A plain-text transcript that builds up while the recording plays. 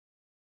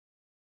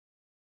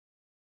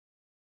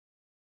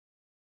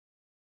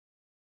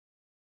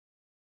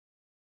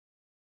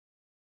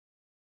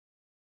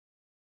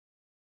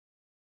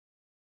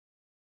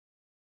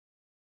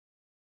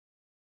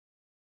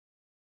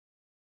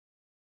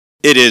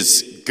It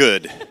is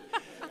good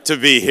to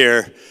be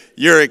here.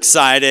 You're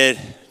excited.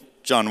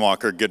 John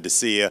Walker, good to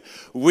see you.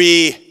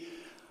 We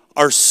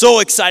are so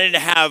excited to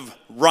have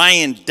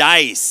Ryan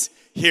Deiss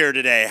here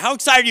today. How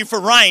excited are you for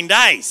Ryan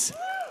Deiss?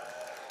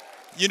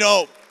 You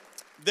know,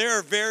 there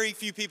are very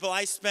few people.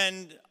 I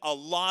spend a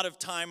lot of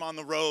time on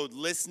the road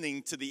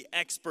listening to the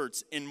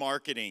experts in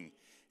marketing,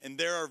 and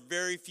there are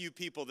very few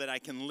people that I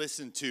can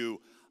listen to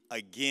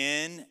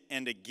again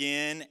and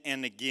again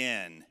and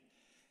again.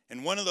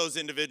 And one of those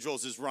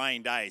individuals is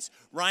Ryan Deiss.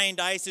 Ryan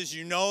Deiss, as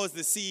you know, is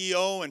the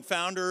CEO and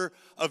founder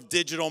of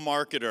Digital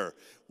Marketer.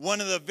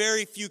 One of the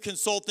very few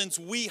consultants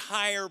we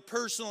hire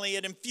personally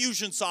at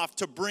Infusionsoft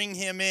to bring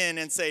him in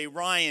and say,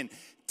 Ryan,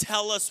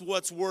 tell us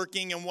what's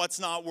working and what's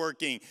not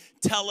working.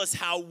 Tell us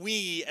how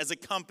we as a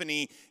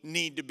company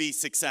need to be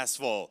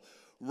successful.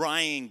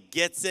 Ryan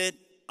gets it,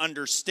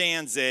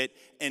 understands it,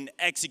 and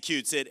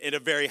executes it at a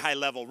very high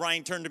level.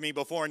 Ryan turned to me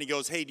before and he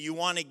goes, hey, do you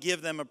want to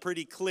give them a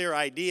pretty clear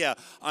idea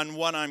on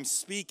what I'm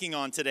speaking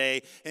on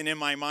today? And in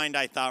my mind,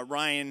 I thought,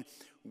 Ryan,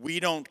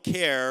 we don't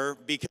care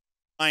because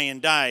Ryan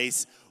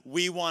Deiss,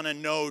 we want to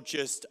know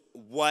just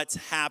what's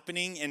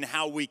happening and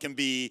how we can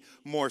be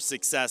more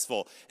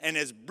successful. And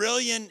as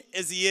brilliant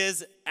as he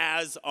is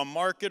as a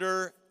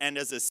marketer and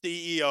as a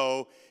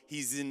CEO,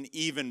 he's an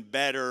even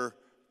better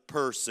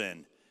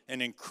person. An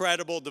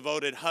incredible,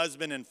 devoted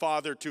husband and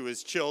father to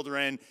his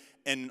children,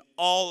 an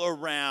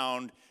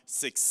all-around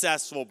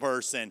successful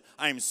person.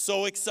 I am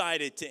so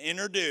excited to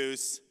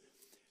introduce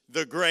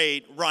the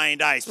great Ryan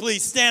Deiss.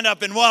 Please stand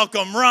up and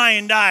welcome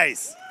Ryan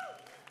Deiss.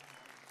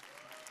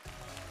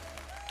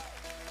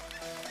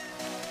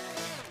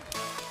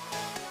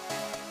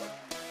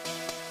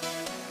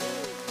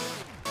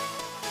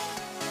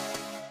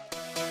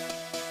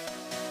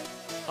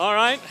 All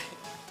right.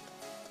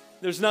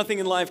 There's nothing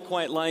in life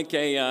quite like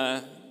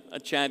a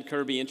Chad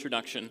Kirby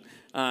introduction.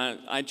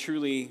 I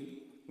truly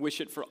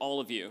wish it for all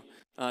of you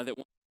that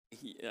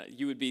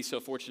you would be so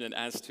fortunate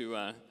as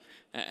to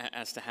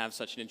have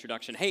such an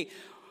introduction. Hey,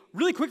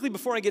 really quickly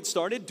before I get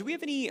started, do we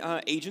have any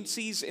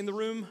agencies in the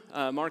room?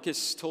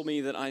 Marcus told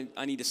me that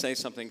I need to say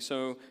something.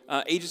 So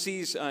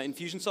agencies,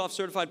 Infusionsoft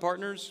certified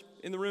partners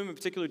in the room, in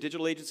particular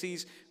digital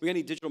agencies. We got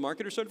any digital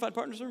marketer certified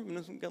partners in the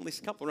room? We've got at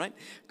least a couple, right?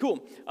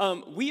 Cool.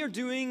 We are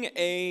doing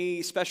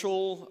a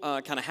special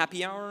kind of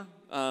happy hour.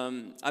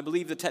 I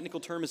believe the technical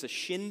term is a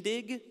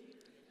shindig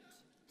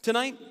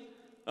tonight.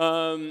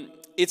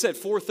 It's at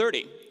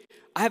 4:30.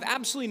 I have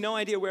absolutely no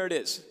idea where it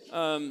is.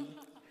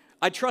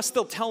 I trust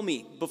they'll tell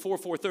me before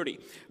 4:30.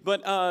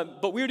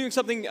 But we're doing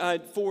something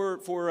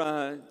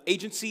for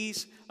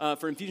agencies,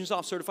 for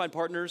Infusionsoft certified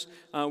partners.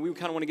 We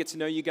kind of want to get to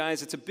know you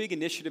guys. It's a big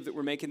initiative that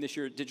we're making this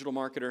year at Digital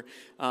Marketer.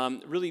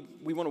 Really,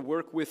 we want to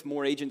work with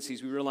more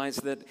agencies. We realize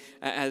that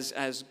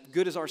as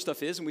good as our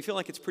stuff is, and we feel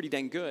like it's pretty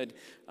dang good,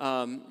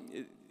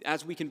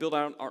 as we can build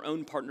out our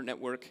own partner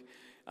network,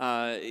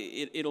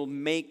 it'll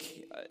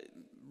make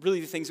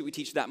really the things that we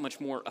teach that much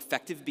more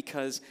effective,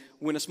 because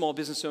when a small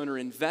business owner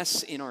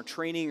invests in our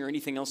training or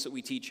anything else that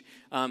we teach,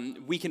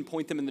 we can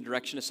point them in the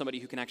direction of somebody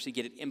who can actually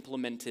get it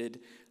implemented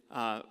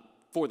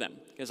for them.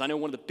 Because I know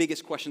one of the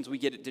biggest questions we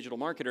get at Digital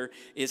Marketer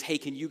is, hey,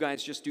 can you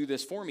guys just do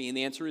this for me? And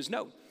the answer is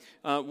no.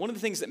 One of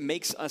the things that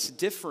makes us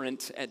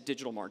different at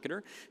Digital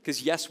Marketer,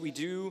 because yes, we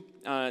do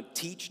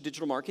teach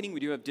digital marketing,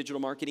 we do have digital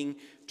marketing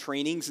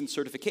trainings and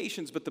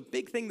certifications, but the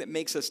big thing that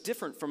makes us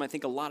different from, I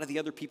think, a lot of the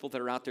other people that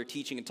are out there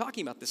teaching and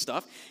talking about this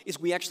stuff is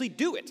we actually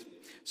do it.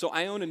 So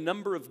I own a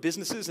number of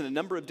businesses in a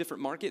number of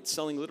different markets,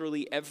 selling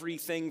literally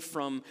everything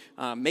from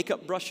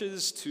makeup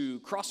brushes to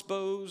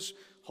crossbows,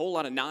 a whole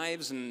lot of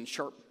knives and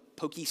sharp,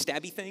 pokey,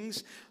 stabby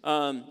things.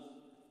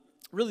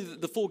 Really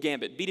the full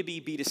gambit,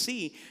 B2B,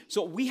 B2C.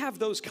 So we have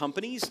those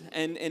companies,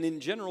 and in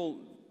general,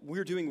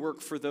 we're doing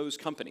work for those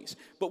companies.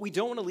 But we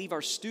don't want to leave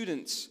our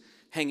students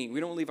hanging. We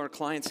don't want to leave our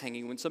clients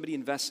hanging. When somebody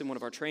invests in one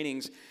of our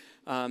trainings,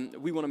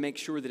 we want to make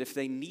sure that if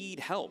they need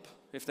help,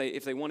 if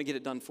they want to get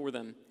it done for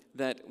them,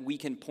 that we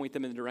can point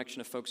them in the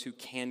direction of folks who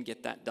can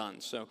get that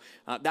done. So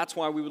that's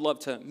why we would love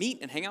to meet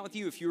and hang out with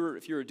you. If you're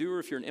a doer,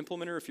 if you're an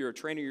implementer, if you're a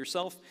trainer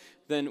yourself,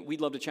 then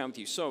we'd love to chat with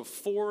you. So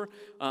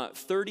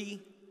 4:30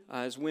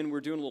 is when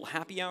we're doing a little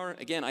happy hour.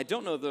 Again, I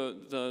don't know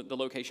the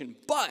location,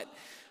 but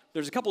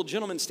there's a couple of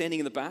gentlemen standing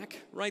in the back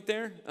right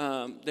there.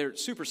 They're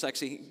super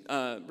sexy,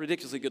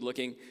 ridiculously good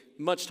looking,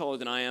 much taller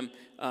than I am.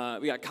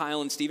 We got Kyle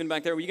and Steven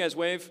back there. Will you guys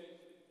wave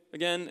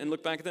again and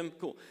look back at them?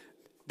 Cool.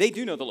 They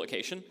do know the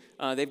location.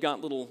 They've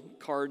got little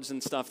cards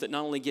and stuff that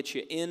not only get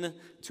you in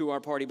to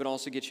our party, but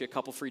also get you a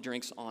couple free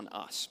drinks on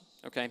us.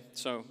 Okay?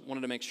 So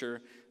wanted to make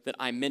sure that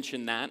I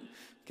mentioned that,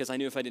 because I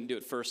knew if I didn't do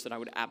it first that I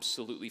would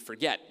absolutely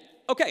forget.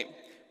 Okay.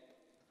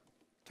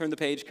 Turn the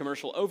page,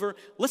 commercial over.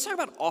 Let's talk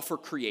about offer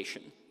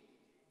creation.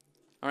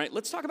 All right,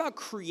 let's talk about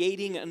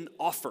creating an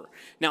offer.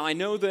 Now, I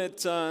know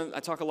that I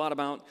talk a lot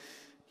about,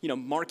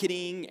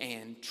 marketing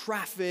and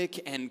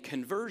traffic and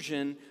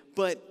conversion,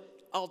 but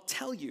I'll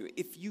tell you,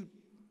 if you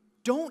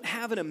don't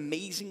have an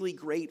amazingly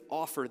great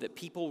offer that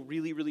people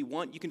really, really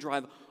want, you can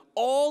drive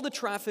all the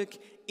traffic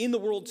in the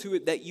world to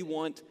it that you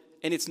want,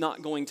 and it's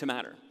not going to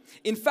matter.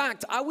 In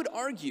fact, I would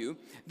argue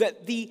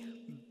that the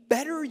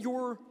better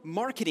your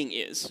marketing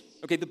is,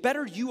 okay, the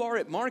better you are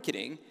at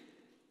marketing,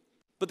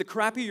 but the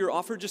crappier your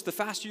offer, just the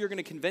faster you're going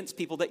to convince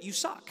people that you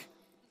suck,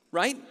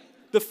 right?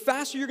 The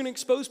faster you're going to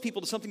expose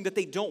people to something that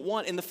they don't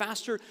want, and the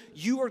faster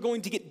you are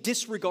going to get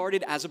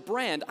disregarded as a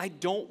brand. I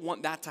don't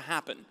want that to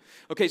happen.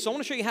 Okay, so I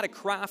want to show you how to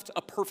craft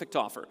a perfect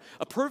offer.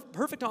 A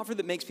perfect offer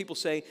that makes people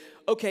say,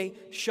 okay,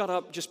 shut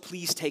up, just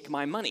please take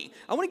my money.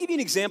 I want to give you an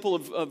example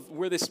of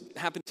where this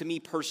happened to me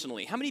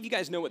personally. How many of you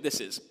guys know what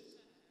this is?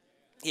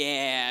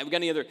 Yeah, we got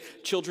any other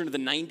children of the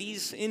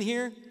 90s in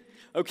here?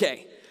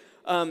 Okay,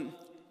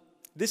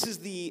 this is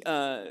the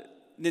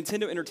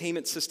Nintendo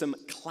Entertainment System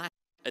Classic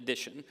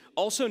Edition,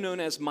 also known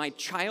as My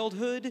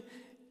Childhood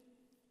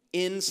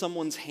in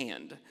Someone's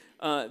Hand.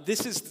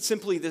 This is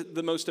simply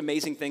the most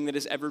amazing thing that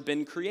has ever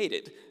been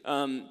created.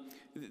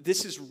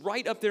 This is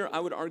right up there, I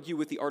would argue,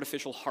 with the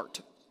artificial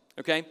heart,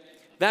 okay?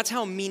 That's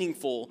how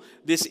meaningful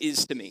this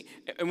is to me.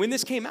 And when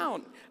this came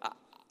out,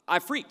 I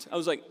freaked. I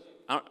was like,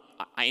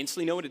 I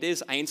instantly know what it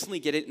is, I instantly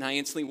get it, and I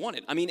instantly want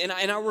it. I mean, and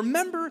I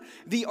remember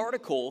the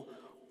article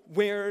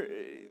where,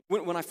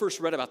 when I first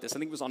read about this, I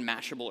think it was on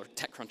Mashable or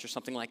TechCrunch or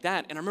something like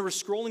that, and I remember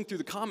scrolling through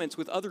the comments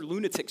with other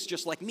lunatics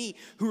just like me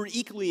who were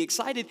equally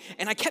excited,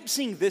 and I kept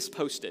seeing this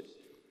posted.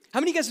 How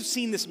many of you guys have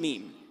seen this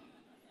meme?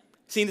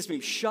 Seen this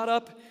meme? Shut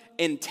up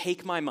and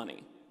take my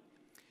money.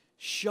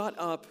 Shut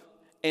up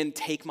and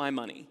take my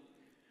money.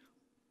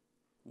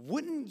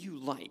 Wouldn't you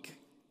like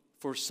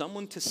for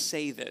someone to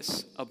say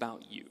this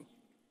about you?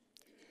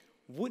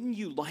 Wouldn't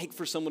you like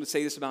for someone to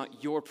say this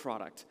about your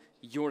product,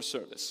 your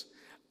service?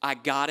 I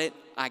got it,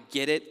 I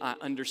get it, I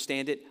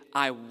understand it,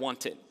 I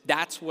want it.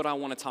 That's what I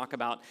want to talk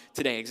about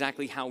today,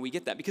 exactly how we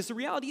get that. Because the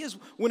reality is,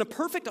 when a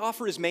perfect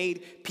offer is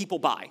made, people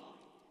buy.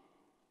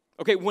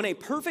 Okay, when a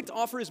perfect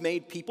offer is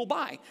made, people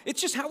buy.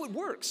 It's just how it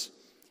works.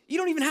 You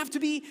don't even have to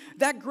be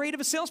that great of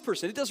a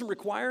salesperson. It doesn't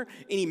require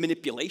any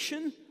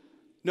manipulation,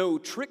 no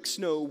tricks,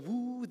 no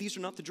woo, these are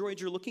not the droids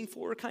you're looking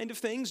for kind of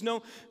things.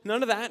 No,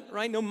 none of that,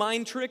 right? No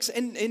mind tricks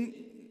and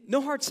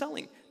no hard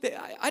selling.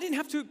 I didn't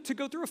have to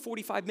go through a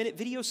 45-minute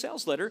video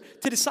sales letter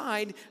to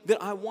decide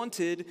that I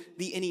wanted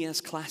the NES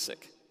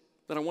Classic,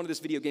 that I wanted this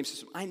video game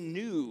system. I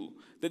knew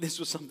that this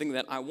was something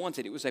that I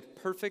wanted. It was a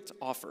perfect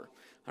offer,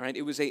 all right?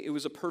 It was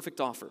a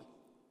perfect offer.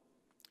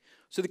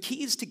 So the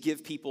key is to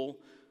give people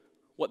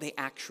what they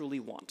actually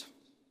want.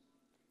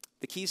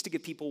 The key is to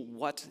give people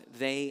what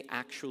they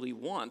actually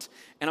want.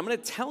 And I'm going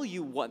to tell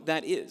you what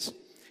that is.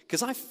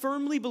 Because I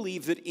firmly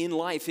believe that in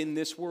life, in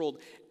this world,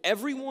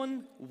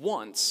 everyone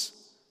wants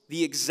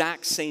the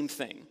exact same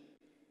thing.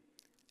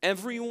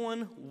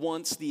 Everyone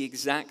wants the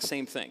exact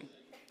same thing.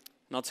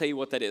 And I'll tell you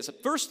what that is.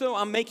 First, though,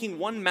 I'm making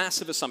one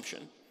massive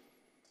assumption.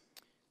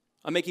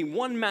 I'm making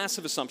one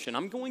massive assumption.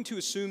 I'm going to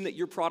assume that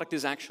your product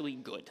is actually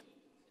good.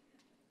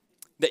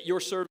 That your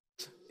service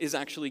is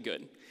actually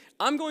good.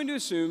 I'm going to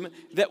assume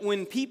that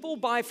when people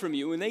buy from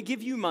you and they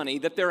give you money,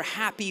 that they're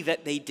happy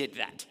that they did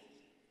that.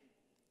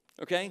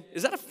 Okay?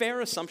 Is that a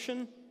fair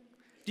assumption?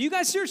 Do you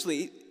guys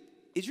seriously,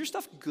 is your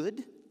stuff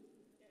good?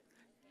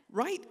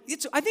 Right?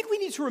 I think we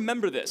need to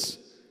remember this.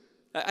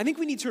 I think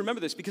we need to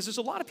remember this because there's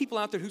a lot of people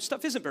out there whose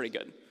stuff isn't very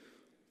good.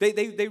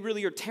 They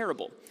really are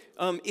terrible.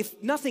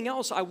 If nothing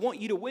else, I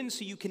want you to win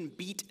so you can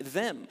beat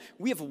them.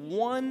 We have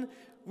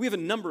a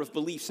number of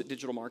beliefs at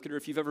Digital Marketer.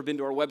 If you've ever been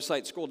to our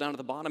website, scroll down to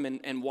the bottom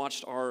and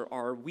watched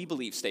our we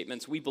believe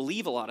statements. We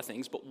believe a lot of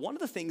things, but one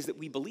of the things that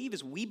we believe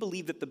is we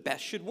believe that the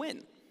best should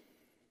win.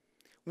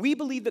 We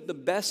believe that the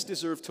best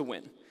deserve to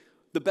win.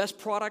 The best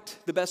product,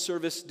 the best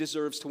service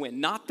deserves to win,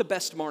 not the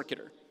best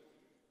marketer.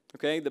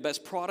 Okay, the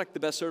best product,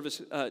 the best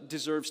service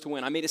deserves to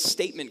win. I made a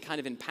statement kind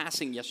of in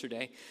passing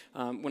yesterday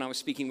when I was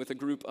speaking with a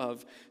group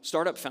of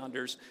startup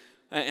founders,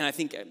 and I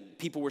think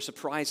people were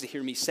surprised to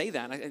hear me say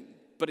that,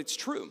 but it's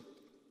true.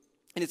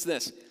 And it's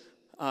this.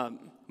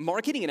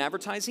 Marketing and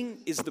advertising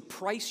is the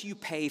price you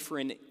pay for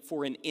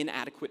an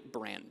inadequate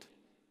brand.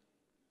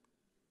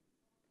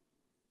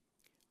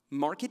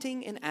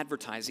 Marketing and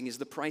advertising is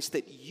the price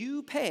that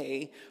you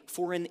pay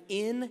for an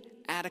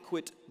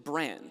inadequate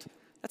brand.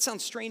 That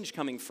sounds strange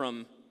coming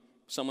from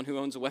someone who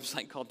owns a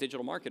website called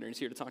Digital Marketer and is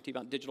here to talk to you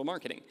about digital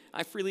marketing.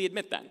 I freely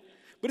admit that.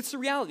 But it's the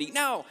reality.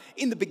 Now,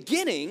 in the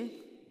beginning,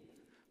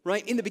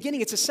 right? In the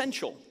beginning, it's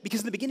essential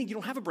because in the beginning, you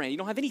don't have a brand. You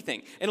don't have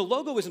anything. And a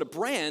logo isn't a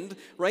brand,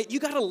 right? You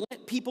got to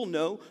let people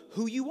know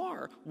who you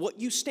are, what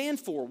you stand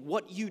for,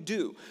 what you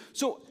do.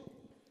 So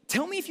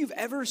tell me if you've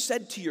ever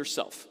said to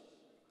yourself,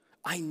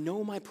 I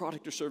know my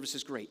product or service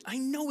is great. I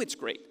know it's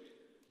great.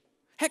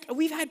 Heck,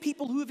 we've had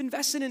people who have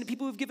invested in it,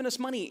 people who have given us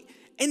money,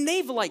 and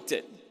they've liked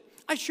it.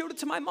 I showed it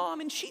to my mom,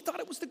 and she thought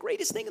it was the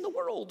greatest thing in the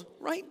world,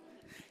 right?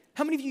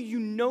 How many of you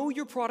know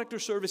your product or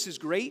service is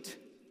great,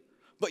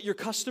 but your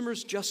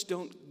customers just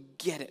don't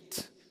get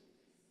it?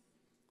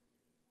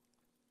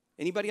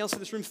 Anybody else in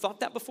this room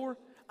thought that before?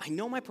 I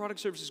know my product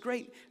or service is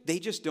great, they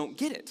just don't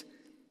get it.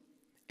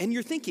 And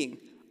you're thinking,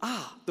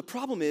 the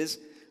problem is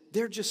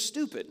they're just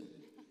stupid.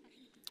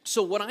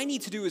 So what I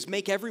need to do is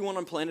make everyone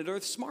on planet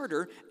Earth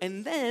smarter,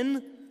 and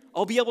then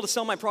I'll be able to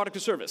sell my product or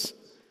service.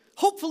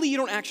 Hopefully you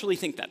don't actually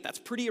think that. That's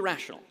pretty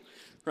irrational,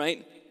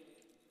 right?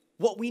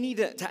 What we need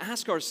to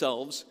ask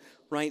ourselves,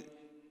 right,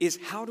 is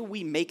how do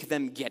we make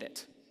them get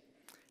it?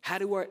 How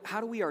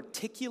do we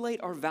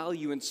articulate our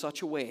value in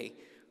such a way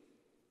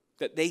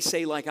that they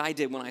say, like I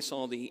did when I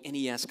saw the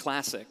NES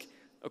Classic,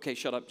 okay,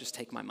 shut up, just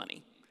take my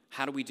money.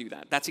 How do we do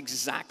that? That's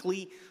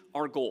exactly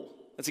our goal.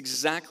 That's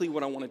exactly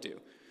what I want to do.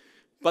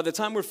 By the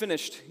time we're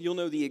finished, you'll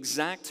know the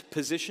exact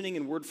positioning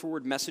and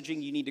word-for-word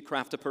messaging you need to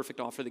craft a perfect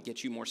offer that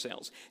gets you more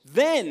sales.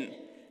 Then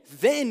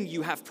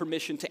you have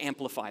permission to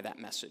amplify that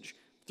message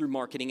through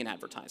marketing and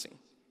advertising.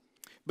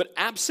 But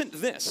absent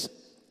this,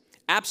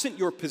 absent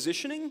your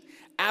positioning,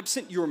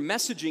 absent your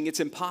messaging, it's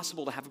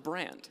impossible to have a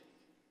brand.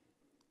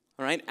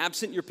 All right?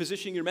 Absent your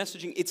positioning, your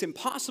messaging, it's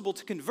impossible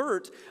to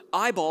convert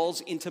eyeballs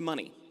into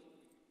money.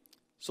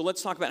 So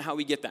let's talk about how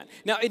we get that.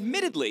 Now,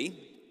 admittedly,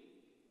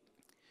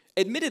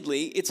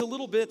 it's a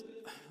little bit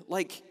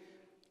like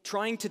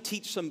trying to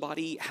teach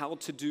somebody how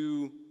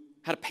to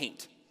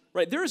paint,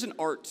 right? There is an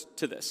art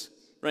to this,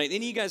 right? Any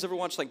of you guys ever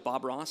watch like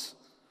Bob Ross,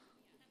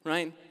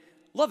 right?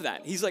 Love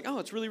that. He's like, oh,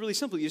 it's really, really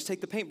simple. You just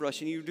take the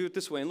paintbrush and you do it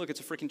this way, and look, it's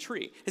a freaking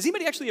tree. Has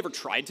anybody actually ever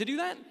tried to do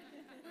that?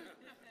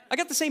 I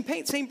got the same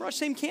paint, same brush,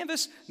 same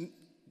canvas.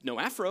 No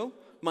afro,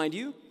 mind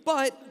you,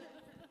 but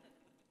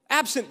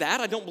absent that,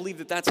 I don't believe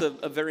that that's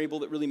a variable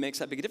that really makes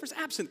that big a difference.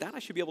 Absent that, I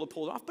should be able to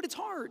pull it off, but it's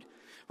hard,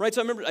 right?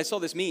 So I remember I saw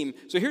this meme.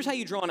 So here's how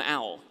you draw an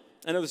owl.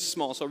 I know this is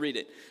small, so I'll read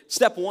it.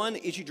 Step 1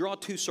 is you draw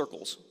 2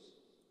 circles.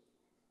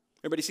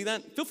 Everybody see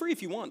that? Feel free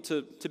if you want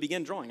to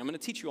begin drawing. I'm going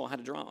to teach you all how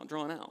to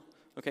draw an owl.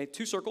 Okay,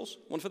 2 circles,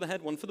 one for the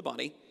head, one for the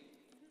body.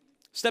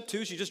 Step 2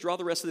 is you just draw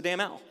the rest of the damn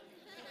owl.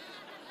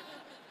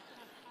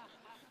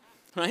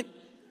 Right?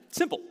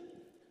 Simple.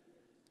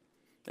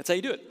 That's how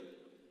you do it.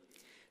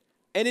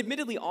 And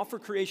admittedly, offer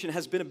creation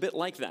has been a bit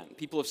like that.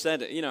 People have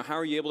said, how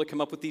are you able to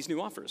come up with these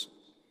new offers?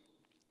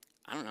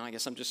 I don't know, I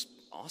guess I'm just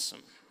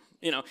awesome.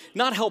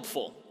 Not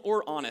helpful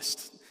or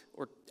honest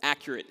or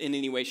accurate in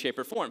any way, shape,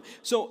 or form.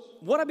 So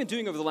what I've been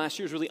doing over the last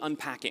year is really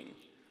unpacking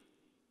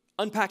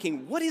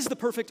what is the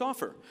perfect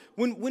offer.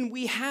 When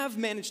we have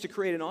managed to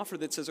create an offer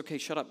that says, okay,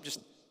 shut up, just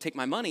take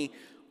my money,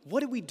 what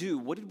did we do?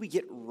 What did we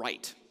get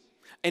right?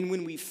 And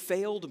when we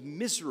failed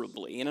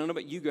miserably, and I don't know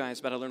about you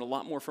guys, but I learned a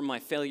lot more from my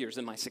failures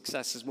than my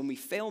successes. When we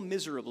fail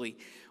miserably,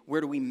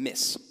 where do we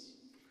miss?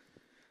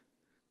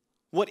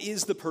 What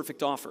is the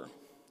perfect offer?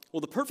 Well,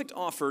 the perfect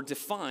offer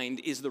defined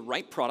is the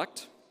right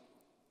product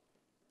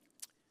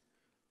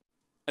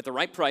at the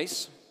right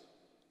price,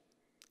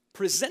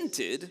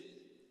 presented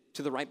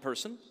to the right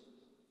person,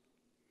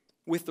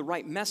 with the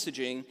right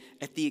messaging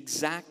at the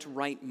exact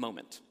right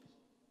moment.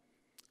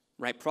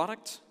 Right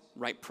product,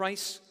 right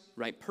price,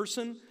 right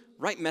person,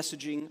 right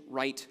messaging,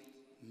 right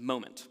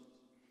moment.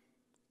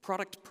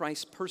 Product,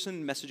 price,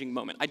 person, messaging,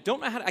 moment. I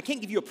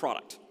can't give you a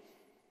product.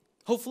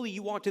 Hopefully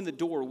you walked in the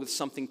door with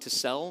something to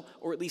sell,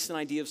 or at least an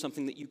idea of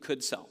something that you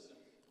could sell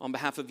on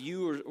behalf of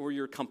you or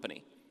your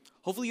company.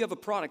 Hopefully you have a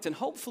product, and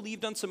hopefully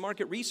you've done some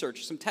market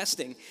research, some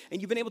testing,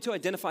 and you've been able to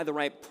identify the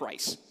right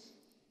price.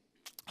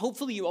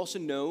 Hopefully you also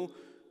know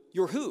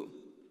your who.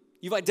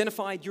 You've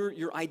identified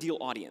your ideal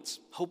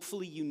audience.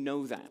 Hopefully you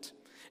know that.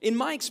 In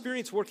my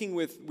experience working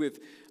with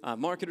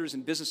marketers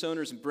and business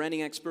owners and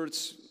branding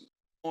experts,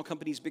 small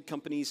companies, big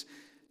companies,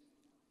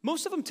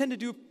 most of them tend to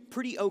do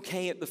pretty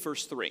okay at the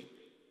first 3.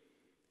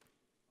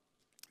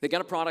 They got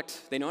a product,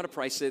 they know how to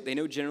price it, they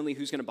know generally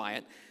who's going to buy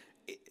it.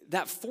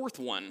 That 4th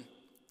one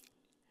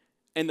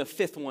and the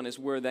 5th one is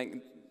where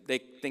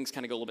things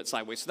kind of go a little bit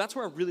sideways. So that's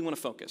where I really want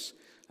to focus.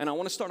 And I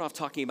want to start off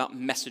talking about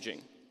messaging.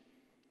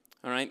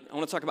 All right? I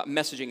want to talk about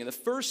messaging. And the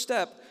first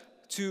step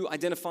to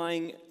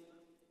identifying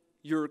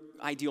your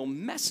ideal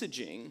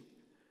messaging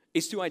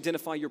is to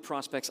identify your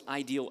prospect's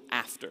ideal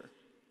after.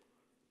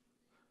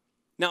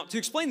 Now, to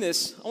explain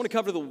this, I want to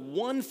cover the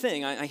one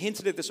thing, I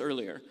hinted at this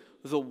earlier,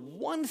 the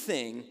one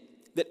thing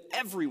that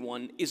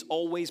everyone is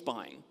always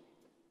buying.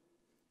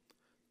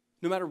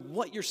 No matter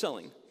what you're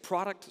selling,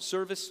 product,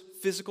 service,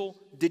 physical,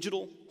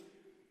 digital,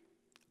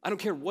 I don't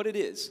care what it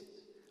is.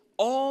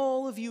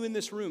 All of you in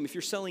this room, if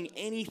you're selling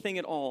anything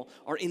at all,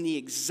 are in the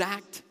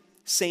exact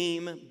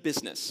same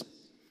business.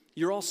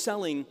 You're all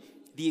selling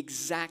the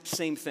exact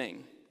same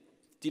thing.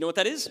 Do you know what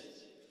that is?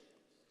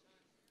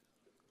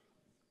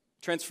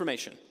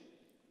 Transformation.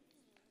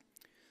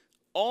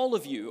 All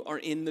of you are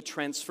in the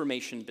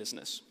transformation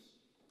business.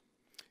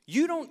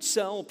 You don't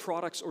sell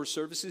products or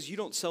services. You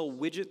don't sell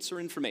widgets or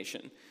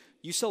information.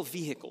 You sell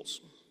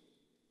vehicles.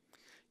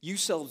 You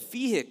sell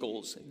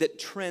vehicles that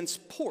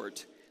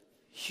transport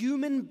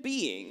human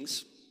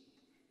beings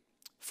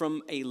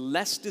from a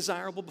less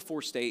desirable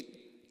before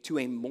state to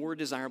a more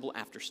desirable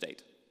after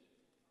state.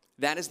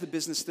 That is the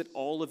business that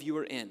all of you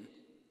are in.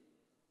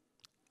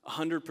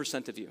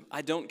 100% of you.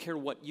 I don't care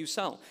what you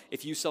sell.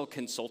 If you sell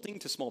consulting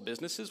to small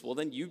businesses, well,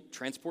 then you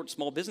transport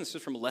small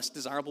businesses from a less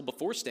desirable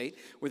before state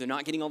where they're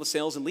not getting all the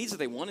sales and leads that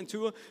they want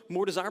into a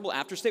more desirable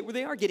after state where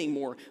they are getting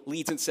more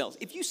leads and sales.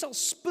 If you sell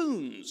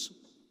spoons,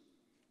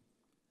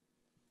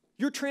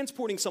 You're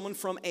transporting someone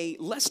from a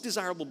less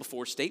desirable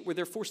before state where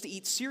they're forced to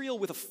eat cereal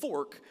with a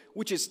fork,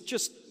 which is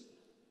just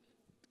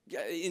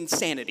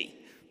insanity,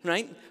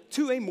 right?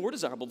 To a more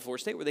desirable before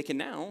state where they can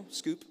now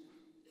scoop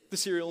the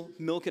cereal,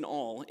 milk and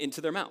all,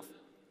 into their mouth,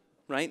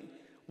 right?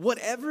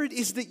 Whatever it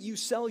is that you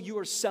sell, you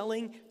are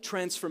selling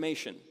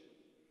transformation.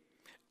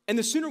 And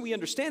the sooner we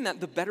understand that,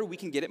 the better we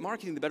can get at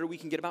marketing, the better we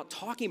can get about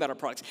talking about our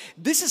products.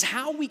 This is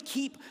how we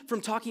keep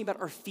from talking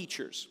about our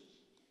features.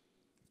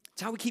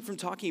 It's how we keep from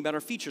talking about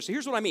our features. So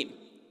here's what I mean.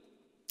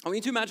 I want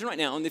you to imagine right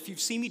now, and if you've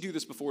seen me do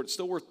this before, it's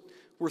still worth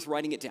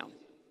writing it down.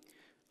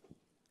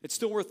 It's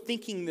still worth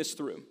thinking this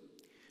through.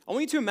 I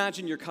want you to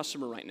imagine your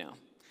customer right now.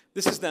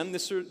 This is them,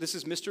 this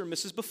is Mr. and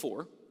Mrs.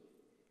 Before,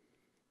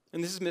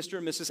 and this is Mr.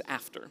 and Mrs.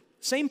 After.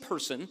 Same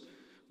person,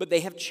 but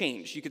they have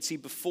changed. You could see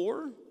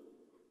before,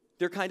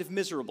 they're kind of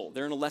miserable.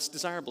 They're in a less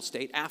desirable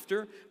state.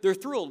 After, they're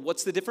thrilled.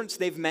 What's the difference?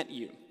 They've met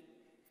you.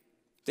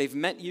 They've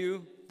met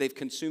you. They've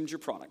consumed your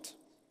product.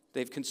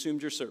 They've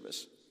consumed your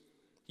service.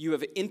 You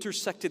have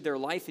intersected their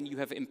life and you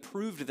have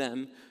improved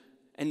them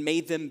and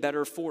made them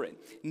better for it.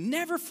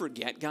 Never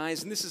forget,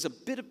 guys, and this is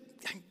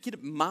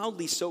get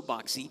mildly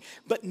soapboxy,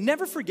 but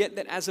never forget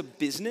that as a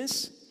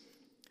business,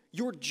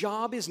 your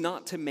job is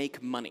not to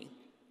make money.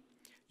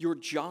 Your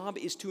job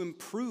is to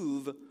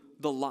improve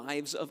the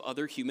lives of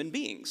other human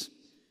beings.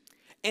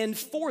 And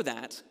for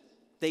that,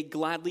 they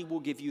gladly will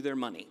give you their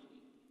money.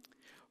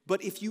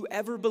 But if you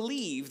ever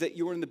believe that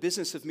you're in the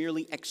business of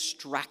merely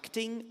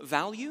extracting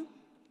value,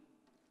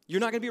 you're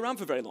not going to be around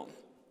for very long.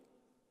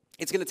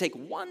 It's going to take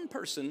one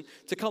person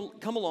to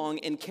come along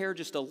and care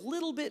just a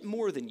little bit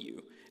more than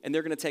you, and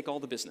they're going to take all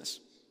the business.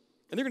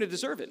 And they're going to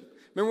deserve it.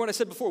 Remember what I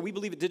said before, we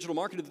believe at Digital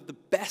Marketer that the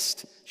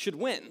best should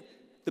win.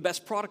 The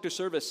best product or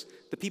service,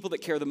 the people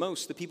that care the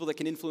most, the people that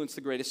can influence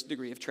the greatest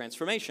degree of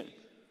transformation.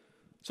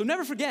 So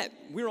never forget,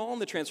 we're all in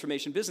the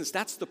transformation business.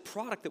 That's the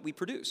product that we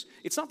produce.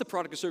 It's not the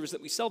product or service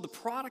that we sell. The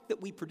product that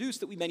we produce,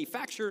 that we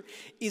manufacture,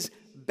 is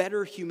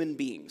better human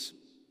beings.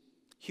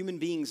 Human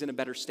beings in a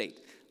better state,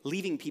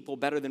 leaving people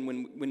better than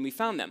when we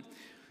found them.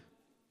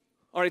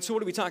 All right, so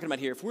what are we talking about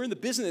here? If we're in the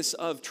business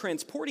of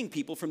transporting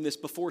people from this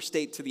before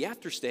state to the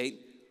after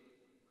state,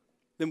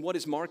 then what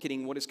is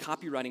marketing? What is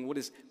copywriting? What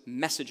is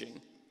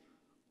messaging?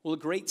 Well, a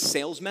great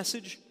sales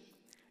message,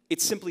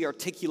 it simply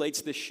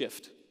articulates this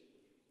shift.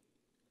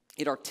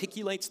 It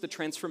articulates the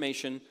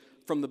transformation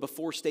from the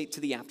before state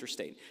to the after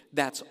state.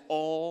 That's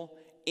all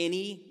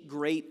any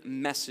great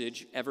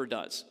message ever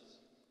does.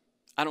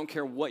 I don't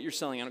care what you're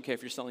selling. I don't care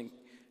if you're selling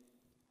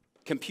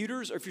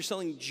computers or if you're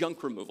selling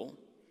junk removal.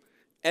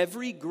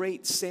 Every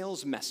great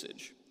sales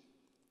message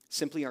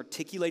simply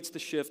articulates the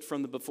shift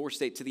from the before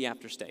state to the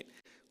after state.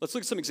 Let's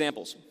look at some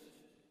examples.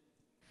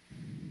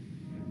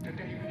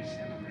 Today we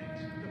celebrate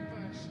the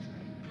first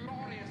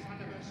glorious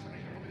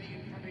anniversary of the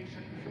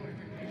information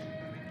purification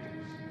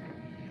directives.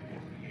 We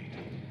have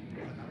created,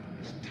 for the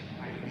first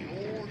time in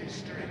all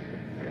history,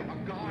 a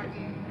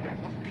garden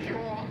of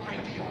pure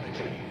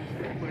ideology,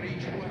 where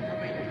each worker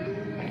may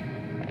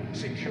bloom,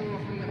 secure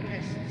from the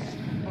pests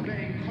of a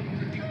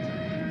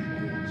contradictory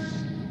force.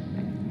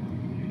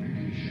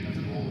 Purification of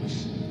the rules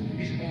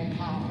is more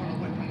powerful a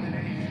weapon than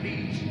any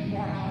fleet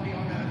or army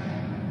on earth.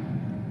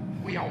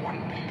 We are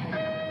one people,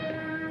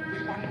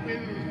 with one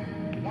will,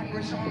 one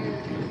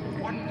resolve,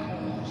 one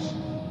cause.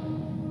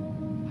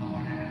 Our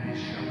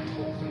enemies shall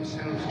talk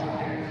themselves to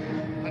death,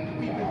 and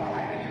we will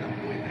bury them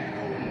with their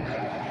own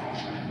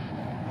confusion.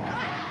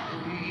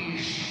 We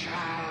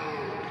shall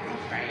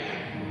prevail.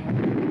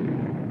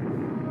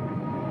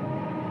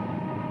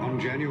 On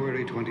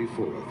January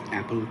 24th,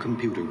 Apple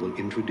Computer will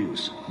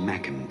introduce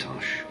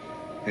Macintosh.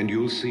 And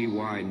you'll see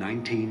why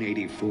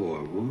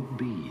 1984 won't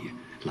be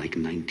like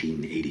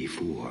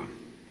 1984.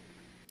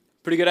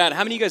 Pretty good ad.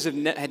 How many of you guys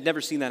had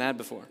never seen that ad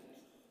before?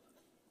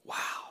 Wow.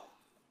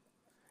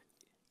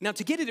 Now,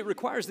 to get it, it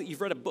requires that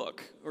you've read a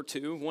book or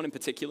two, one in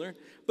particular,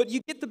 but you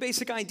get the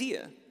basic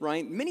idea,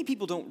 right? Many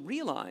people don't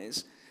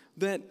realize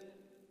that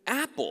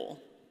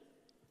Apple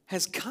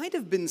has kind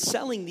of been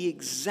selling the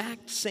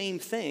exact same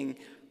thing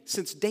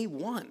since day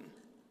one.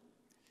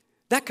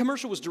 That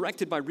commercial was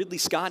directed by Ridley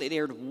Scott. It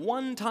aired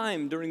one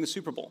time during the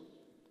Super Bowl.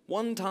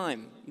 One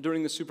time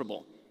during the Super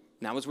Bowl.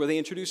 And that was where they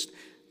introduced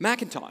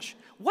Macintosh.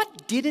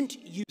 What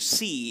didn't you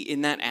see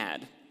in that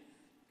ad?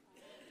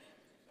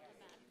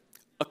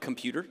 A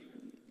computer.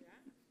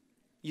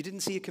 You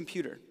didn't see a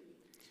computer.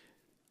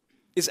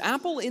 Is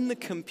Apple in the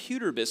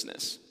computer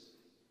business?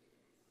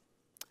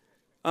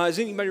 Does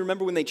anybody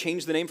remember when they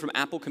changed the name from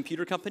Apple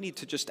Computer Company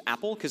to just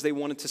Apple? Because they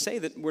wanted to say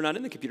that we're not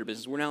in the computer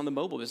business, we're now in the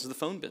mobile business, the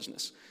phone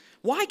business.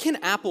 Why can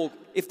Apple,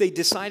 if they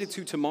decided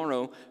to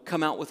tomorrow,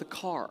 come out with a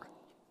car?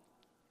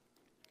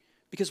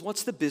 Because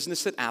what's the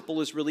business that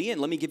Apple is really in?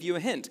 Let me give you a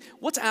hint.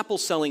 What's Apple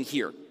selling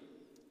here?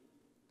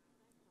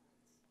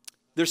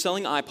 They're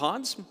selling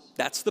iPods.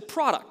 That's the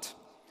product.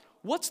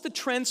 What's the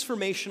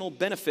transformational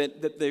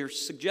benefit that they're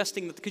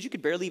suggesting? Because you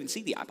could barely even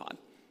see the iPod.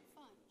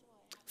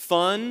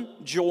 Fun,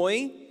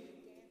 joy,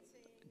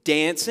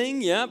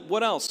 dancing, yeah.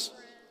 What else?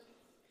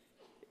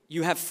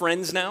 You have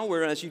friends now,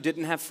 whereas you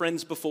didn't have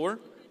friends before.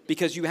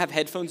 because you have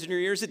headphones in your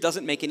ears. It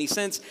doesn't make any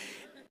sense.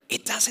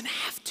 It doesn't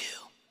have to.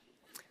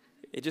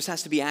 It just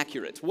has to be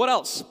accurate. What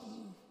else?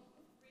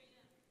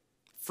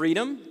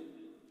 Freedom.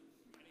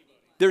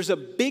 There's a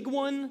big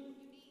one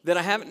that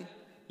I haven't.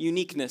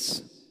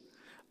 Uniqueness.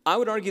 I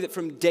would argue that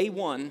from day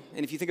one,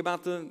 and if you think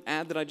about the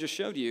ad that I just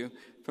showed you,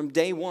 from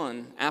day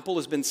one, Apple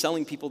has been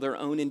selling people their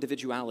own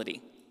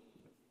individuality.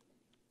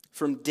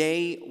 From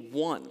day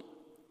one.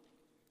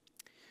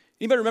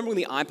 Anybody remember when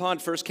the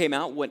iPod first came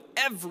out, when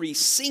every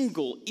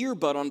single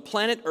earbud on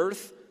planet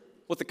Earth,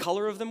 what the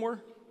color of them were?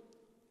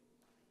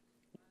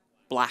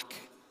 Black.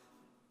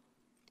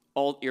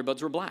 All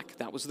earbuds were black.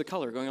 That was the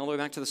color, going all the way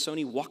back to the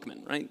Sony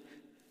Walkman, right?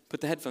 Put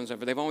the headphones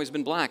over. They've always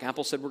been black.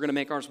 Apple said, we're going to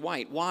make ours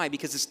white. Why?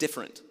 Because it's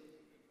different.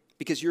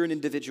 Because you're an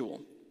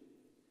individual.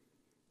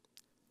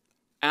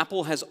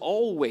 Apple has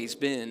always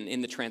been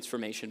in the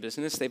transformation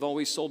business. They've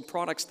always sold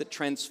products that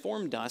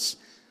transformed us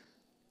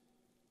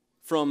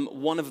from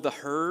one of the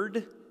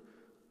herd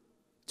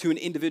to an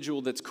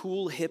individual that's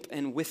cool, hip,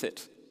 and with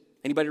it.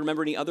 Anybody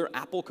remember any other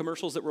Apple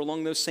commercials that were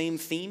along those same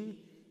theme?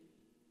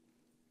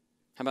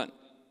 How about,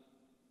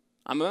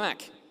 I'm a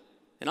Mac,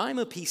 and I'm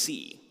a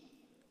PC,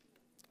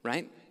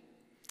 right?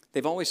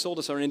 They've always sold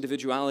us our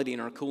individuality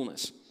and our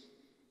coolness.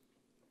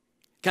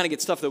 Kind of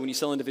gets tough, though, when you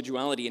sell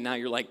individuality and now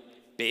you're like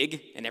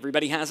big and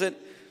everybody has it.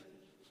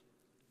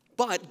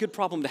 But good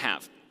problem to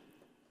have.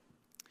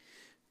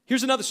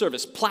 Here's another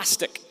service,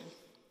 Plastic.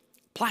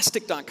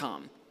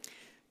 Plastic.com.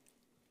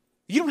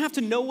 You don't have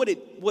to know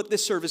what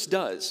this service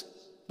does.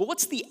 But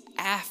what's the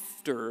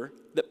after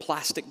that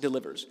Plastic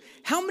delivers?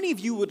 How many of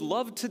you would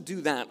love to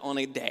do that on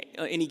a day,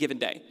 any given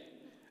day?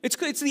 It's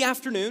the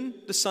afternoon,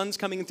 the sun's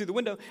coming in through the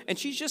window, and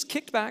she's just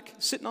kicked back,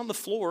 sitting on the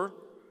floor,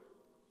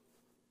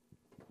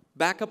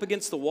 back up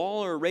against the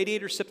wall or a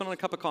radiator, sipping on a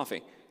cup of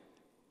coffee.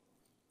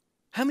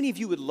 How many of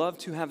you would love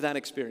to have that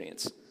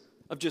experience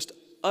of just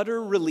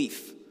utter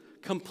relief,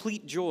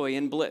 complete joy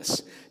and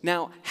bliss?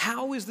 Now,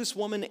 how is this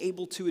woman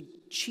able to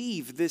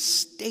achieve this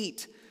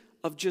state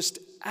of just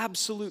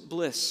absolute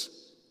bliss?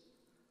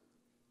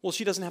 Well,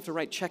 she doesn't have to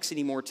write checks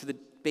anymore to the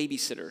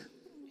babysitter.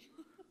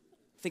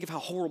 Think of how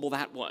horrible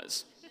that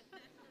was.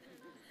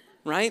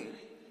 Right?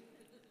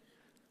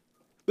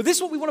 But this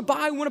is what we want to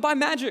buy. We want to buy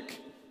magic.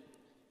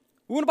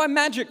 We want to buy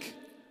magic.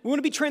 We want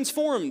to be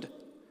transformed.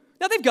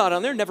 Now they've got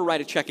on there, never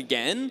write a check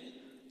again.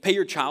 Pay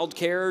your child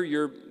care,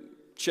 your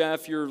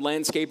chef, your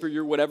landscaper,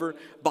 your whatever.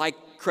 Buy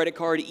credit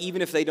card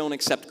even if they don't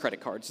accept credit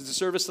cards. It's a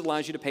service that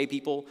allows you to pay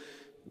people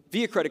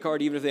via credit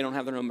card even if they don't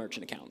have their own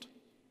merchant account.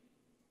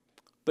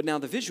 But now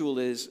the visual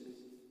is,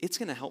 it's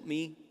going to help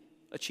me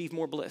achieve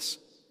more bliss.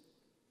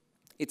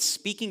 It's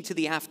speaking to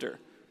the after.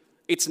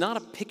 It's not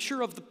a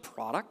picture of the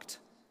product.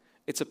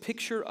 It's a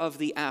picture of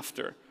the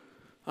after.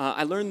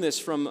 I learned this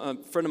from a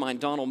friend of mine,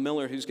 Donald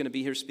Miller, who's going to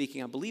be here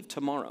speaking, I believe,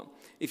 tomorrow.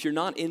 If you're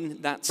not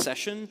in that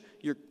session,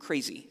 you're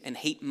crazy and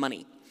hate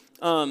money.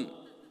 What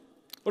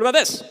about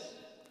this?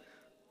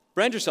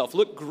 Brand yourself.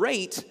 Look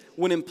great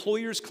when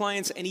employers,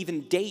 clients, and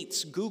even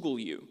dates Google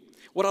you.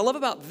 What I love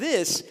about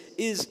this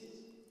is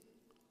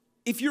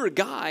if you're a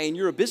guy and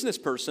you're a business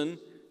person,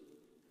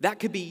 that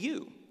could be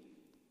you.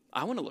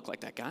 I want to look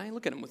like that guy.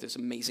 Look at him with his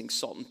amazing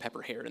salt and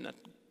pepper hair and that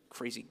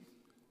crazy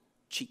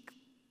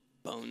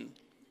cheekbone.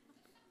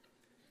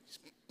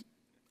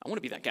 I want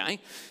to be that guy,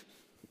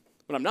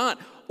 but I'm not.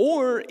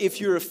 Or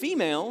if you're a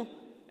female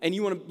and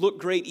you want to look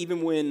great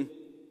even when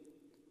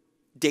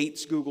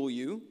dates Google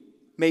you,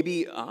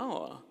 maybe,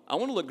 I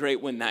want to look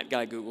great when that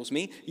guy Googles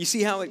me. You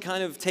see how it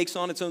kind of takes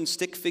on its own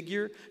stick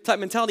figure type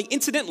mentality?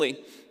 Incidentally,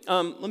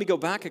 let me go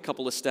back a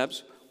couple of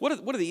steps. What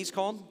are these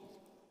called?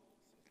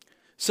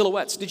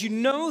 Silhouettes. Did you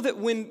know that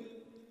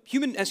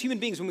as human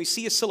beings, when we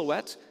see a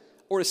silhouette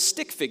or a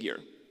stick figure,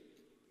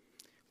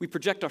 we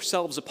project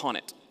ourselves upon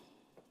it?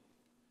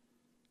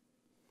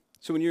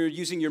 So when you're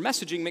using your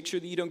messaging, make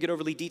sure that you don't get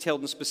overly detailed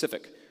and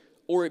specific,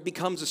 or it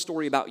becomes a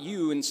story about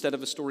you instead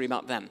of a story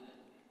about them.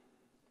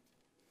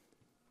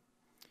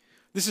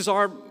 This is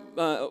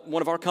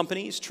one of our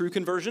companies, True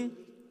Conversion.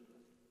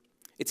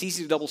 It's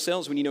easy to double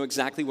sales when you know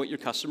exactly what your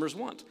customers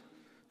want.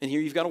 And here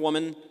you've got a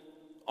woman,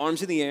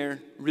 arms in the air,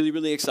 really,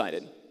 really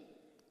excited.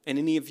 And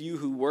any of you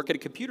who work at a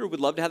computer would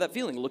love to have that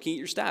feeling, looking at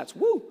your stats.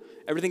 Woo!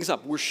 Everything's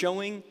up. We're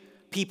showing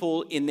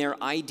people in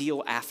their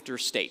ideal after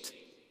state.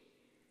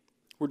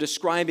 We're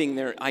describing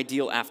their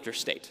ideal after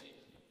state.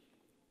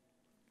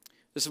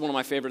 This is one of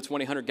my favorites,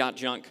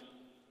 1-800-GOT-JUNK.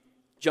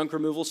 Junk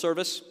removal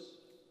service.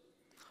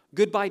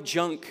 Goodbye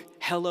junk,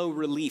 hello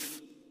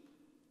relief.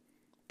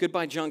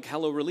 Goodbye junk,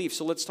 hello relief.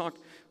 So let's talk.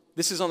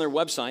 This is on their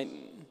website.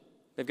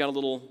 They've got a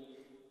little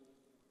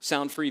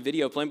sound-free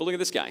video playing, but look at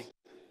this guy.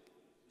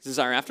 This is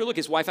our after. Look,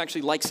 his wife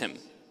actually likes him.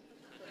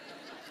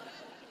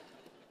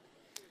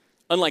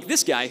 Unlike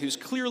this guy who's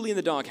clearly in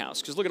the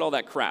doghouse, because look at all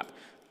that crap.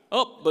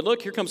 Oh, but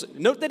look, here comes.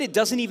 Note that it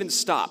doesn't even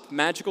stop.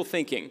 Magical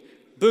thinking.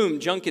 Boom,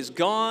 junk is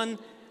gone.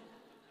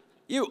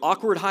 You,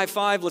 awkward high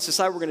five. Let's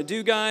decide what we're going to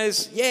do,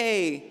 guys.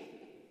 Yay.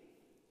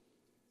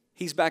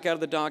 He's back out of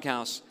the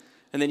doghouse.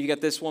 And then you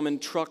got this woman,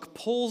 truck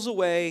pulls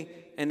away,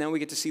 and now we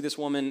get to see this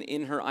woman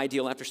in her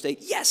ideal after state.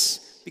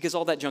 Yes, because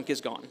all that junk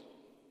is gone.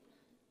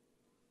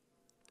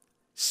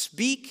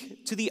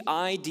 Speak to the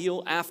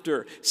ideal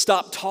after.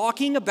 Stop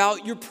talking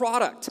about your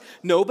product.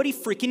 Nobody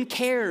freaking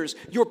cares.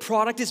 Your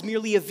product is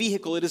merely a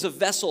vehicle. It is a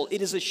vessel.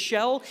 It is a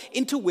shell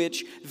into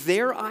which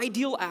their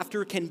ideal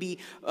after can be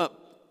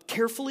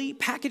carefully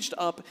packaged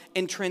up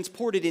and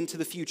transported into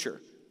the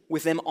future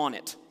with them on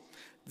it.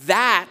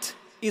 That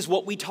is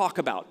what we talk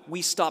about.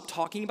 We stop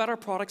talking about our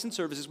products and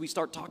services. We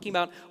start talking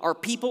about our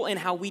people and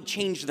how we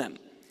change them.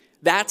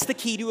 That's the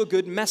key to a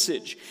good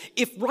message.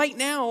 If right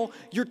now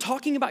you're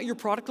talking about your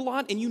product a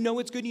lot and you know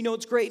it's good, you know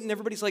it's great, and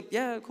everybody's like,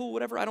 yeah, cool,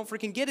 whatever, I don't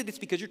freaking get it, it's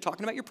because you're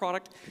talking about your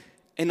product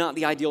and not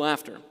the ideal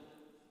after.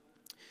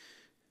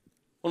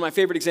 One of my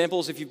favorite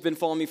examples, if you've been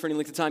following me for any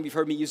length of time, you've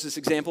heard me use this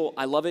example.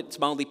 I love it. It's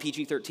mildly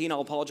PG-13.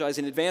 I'll apologize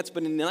in advance.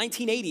 But in the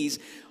 1980s,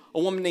 a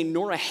woman named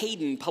Nora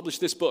Hayden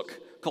published this book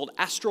called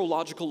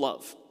Astrological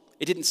Love.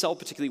 It didn't sell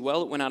particularly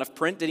well. It went out of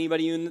print. Did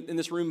anybody in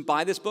this room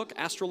buy this book,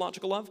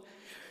 Astrological Love?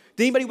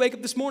 Did anybody wake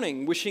up this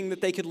morning wishing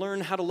that they could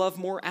learn how to love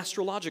more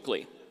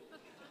astrologically?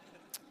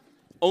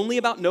 Only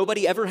about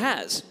nobody ever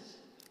has.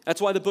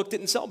 That's why the book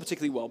didn't sell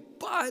particularly well.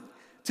 But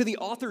to the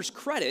author's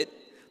credit,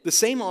 the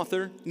same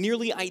author,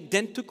 nearly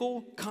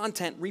identical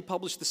content,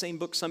 republished the same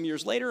book some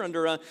years later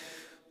under a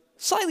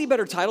slightly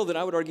better title that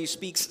I would argue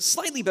speaks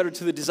slightly better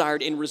to the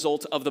desired end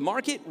result of the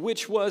market,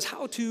 which was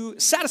how to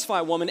satisfy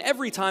a woman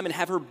every time and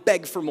have her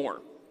beg for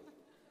more.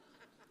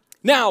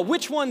 Now,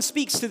 which one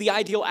speaks to the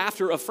ideal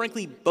after of,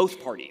 frankly,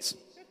 both parties,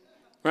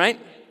 right?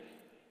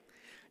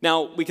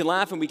 Now, we can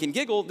laugh and we can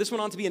giggle. This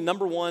went on to be a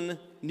 #1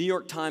 New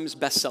York Times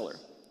bestseller.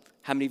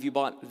 How many of you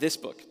bought this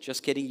book?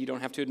 Just kidding, you don't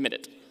have to admit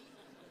it.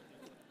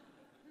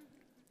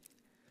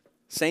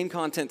 Same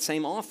content,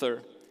 same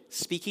author,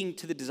 speaking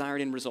to the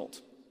desired end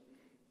result.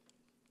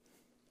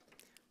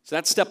 So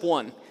that's step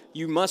one.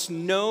 You must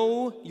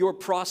know your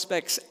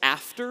prospects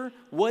after.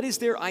 What is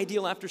their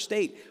ideal after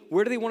state?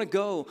 Where do they want to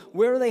go?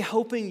 Where are they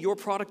hoping your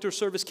product or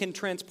service can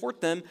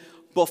transport them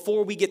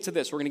before we get to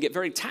this? We're going to get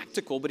very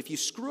tactical, but if you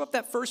screw up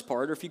that first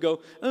part, or if you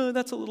go, oh,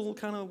 that's a little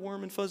kind of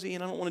warm and fuzzy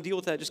and I don't want to deal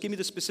with that, just give me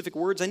the specific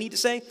words I need to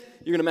say,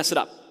 you're going to mess it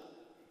up.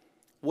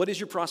 What is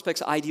your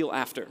prospect's ideal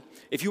after?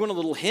 If you want a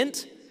little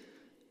hint,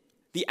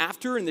 the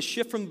after and the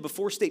shift from the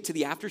before state to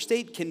the after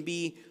state can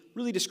be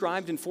really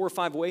described in 4 or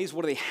 5 ways.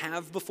 What do they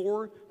have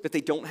before that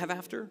they don't have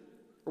after?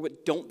 Or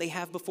what don't they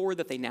have before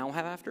that they now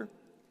have after?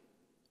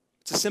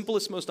 It's the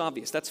simplest, most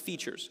obvious. That's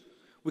features.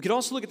 We could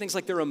also look at things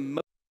like their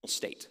emotional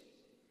state.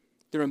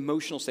 Their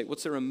emotional state.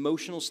 What's their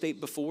emotional state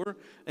before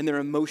and their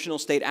emotional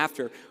state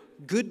after?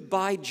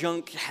 Goodbye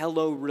junk,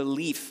 hello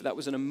relief. That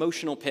was an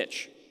emotional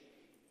pitch.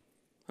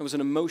 That was an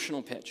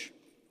emotional pitch.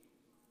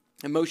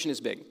 Emotion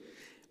is big.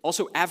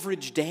 Also,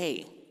 average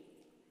day.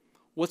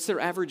 What's their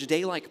average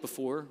day like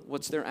before?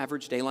 What's their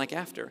average day like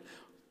after?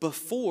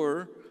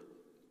 Before,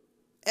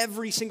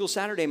 every single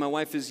Saturday, my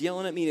wife is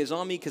yelling at me and is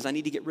on me because I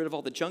need to get rid of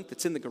all the junk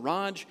that's in the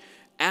garage.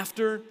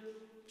 After,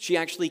 she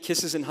actually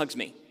kisses and hugs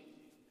me,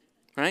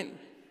 right?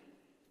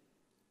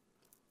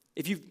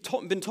 If you've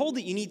been told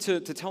that you need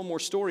to tell more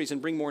stories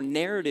and bring more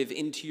narrative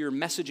into your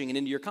messaging and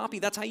into your copy,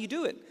 that's how you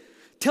do it.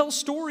 Tell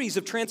stories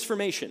of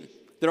transformation.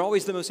 They're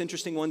always the most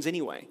interesting ones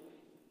anyway.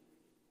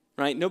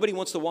 Right? Nobody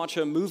wants to watch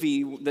a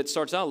movie that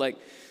starts out like,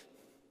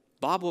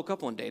 Bob woke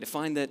up one day to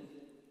find that,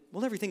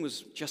 well, everything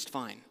was just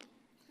fine.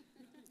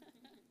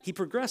 He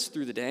progressed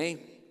through the day.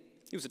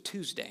 It was a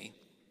Tuesday,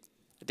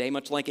 a day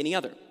much like any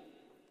other.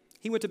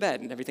 He went to bed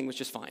and everything was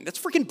just fine. That's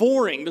freaking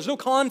boring. There's no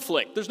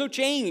conflict. There's no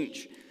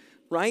change,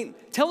 right?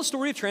 Tell a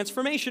story of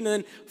transformation.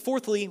 And then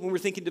fourthly, when we're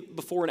thinking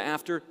before and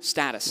after,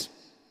 status.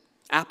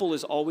 Apple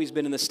has always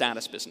been in the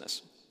status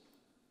business.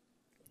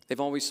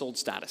 They've always sold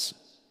status.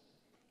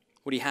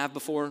 What do you have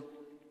before?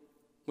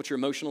 What's your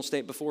emotional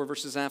state before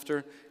versus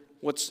after?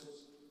 What's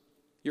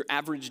your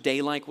average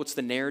day like? What's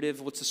the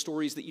narrative? What's the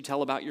stories that you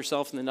tell about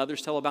yourself and then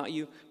others tell about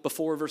you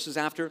before versus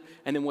after?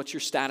 And then what's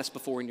your status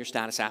before and your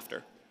status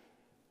after?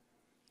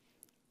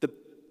 The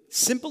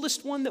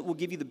simplest one that will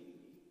give you the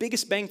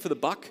biggest bang for the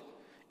buck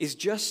is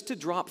just to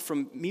drop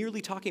from merely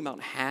talking about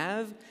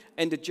have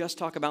and to just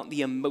talk about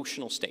the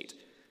emotional state.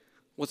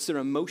 What's their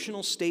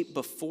emotional state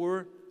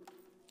before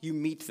you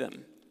meet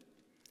them?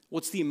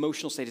 What's the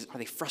emotional state? Are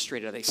they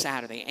frustrated? Are they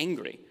sad? Are they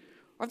angry?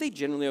 Are they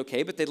generally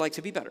okay, but they'd like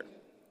to be better?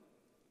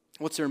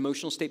 What's their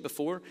emotional state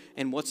before,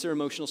 and what's their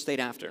emotional state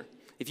after?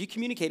 If you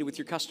communicated with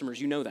your customers,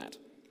 you know that.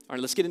 All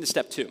right, let's get into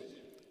step 2.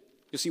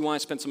 You'll see why I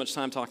spent so much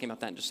time talking about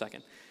that in just a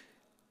second.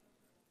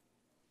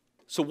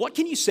 So what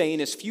can you say in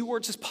as few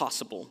words as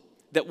possible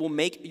that will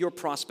make your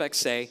prospects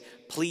say,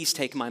 please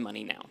take my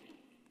money now?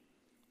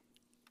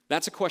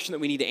 That's a question that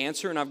we need to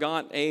answer, and I've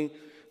got a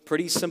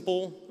pretty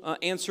simple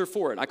answer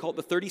for it. I call it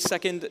the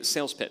 30-second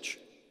sales pitch.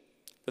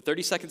 The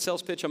 30-second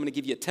sales pitch, I'm going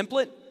to give you a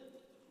template.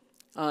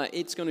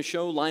 It's going to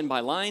show line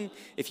by line.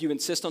 If you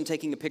insist on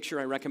taking a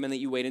picture, I recommend that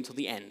you wait until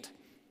the end,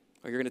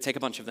 or you're going to take a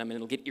bunch of them and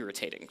it'll get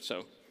irritating. So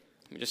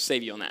let me just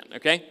save you on that,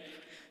 okay?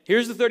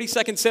 Here's the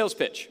 30-second sales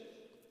pitch.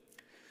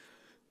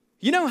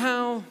 You know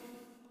how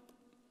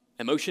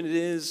emotion it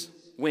is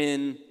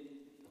when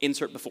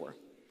insert before.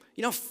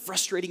 You know how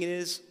frustrating it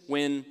is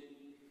when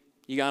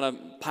you got a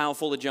pile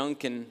full of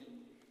junk and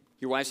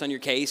your wife's on your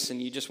case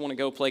and you just want to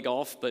go play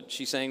golf, but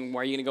she's saying,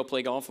 why are you going to go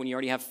play golf when you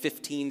already have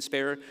 15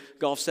 spare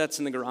golf sets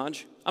in the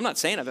garage? I'm not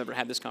saying I've ever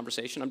had this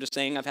conversation. I'm just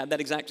saying I've had that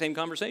exact same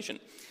conversation.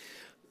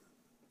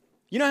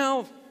 You know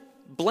how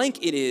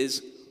blank it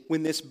is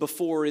when this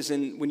before is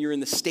in, when you're in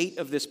the state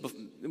of this,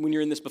 when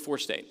you're in this before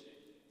state.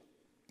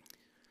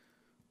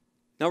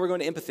 Now we're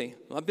going to empathy.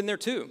 Well, I've been there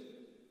too.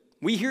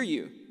 We hear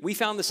you. We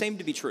found the same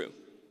to be true.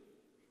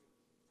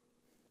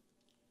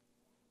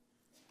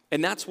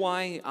 And that's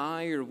why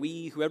I or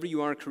we, whoever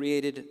you are,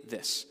 created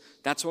this.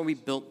 That's why we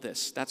built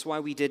this. That's why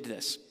we did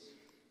this.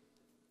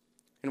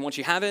 And once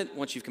you have it,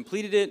 once you've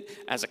completed it,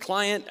 as a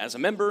client, as a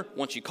member,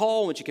 once you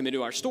call, once you come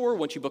into our store,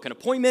 once you book an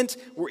appointment,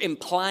 we're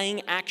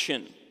implying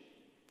action.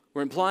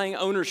 We're implying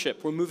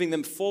ownership. We're moving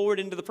them forward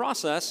into the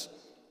process.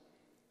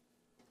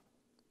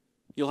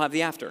 You'll have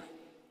the after.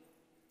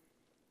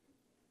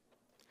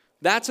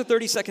 That's a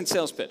 30-second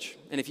sales pitch.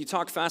 And if you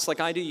talk fast like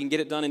I do, you can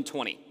get it done in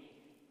 20.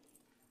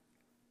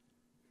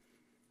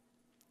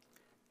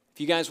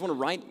 If you guys want to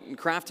write and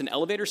craft an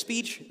elevator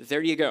speech,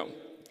 there you go.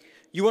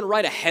 You want to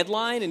write a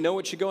headline and know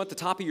what should go at the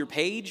top of your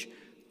page?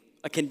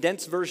 A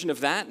condensed version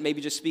of that,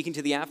 maybe just speaking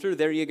to the after,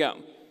 there you go.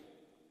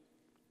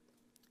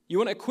 You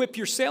want to equip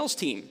your sales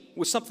team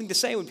with something to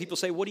say when people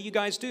say, what do you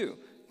guys do?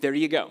 There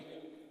you go.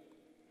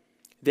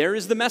 There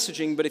is the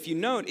messaging, but if you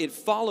note, it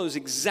follows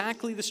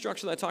exactly the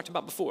structure that I talked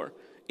about before.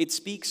 It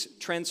speaks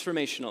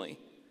transformationally.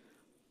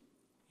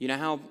 You know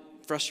how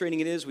frustrating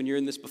it is when you're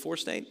in this before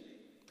state?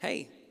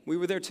 Hey, we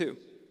were there too.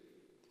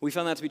 We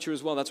found that to be true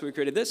as well. That's why we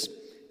created this.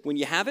 When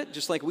you have it,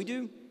 just like we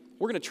do,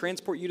 we're going to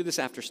transport you to this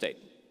after state.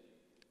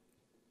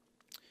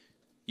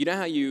 You know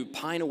how you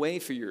pine away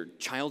for your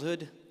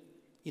childhood?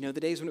 You know,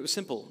 the days when it was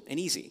simple and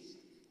easy.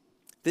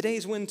 The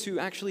days when to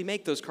actually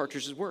make those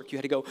cartridges work, you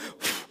had to go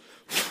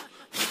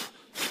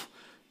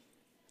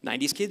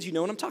 90s kids, you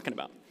know what I'm talking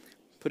about.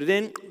 Put it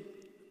in,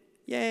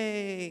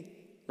 yay,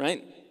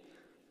 right?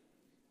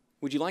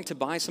 Would you like to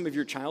buy some of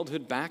your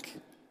childhood back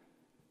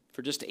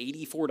for just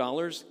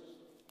 $84?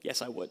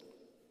 Yes, I would.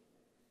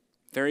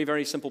 Very,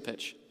 very simple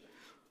pitch.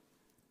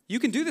 You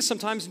can do this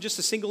sometimes in just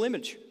a single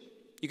image.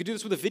 You could do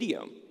this with a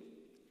video.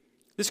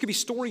 This could be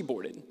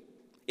storyboarded.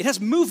 It has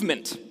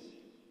movement.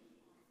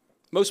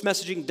 Most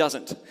messaging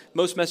doesn't.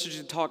 Most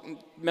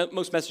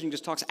messaging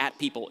just talks at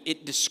people.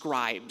 It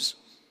describes.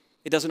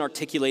 It doesn't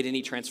articulate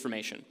any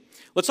transformation.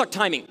 Let's talk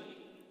timing.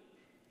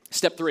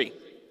 Step 3.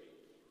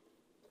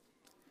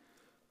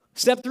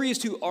 Step 3 is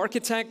to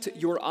architect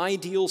your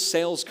ideal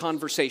sales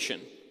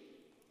conversation.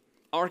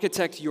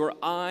 Architect your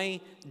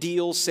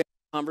ideal sales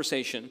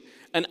conversation.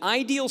 An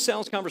ideal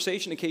sales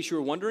conversation, in case you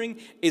were wondering,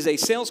 is a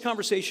sales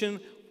conversation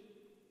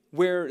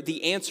where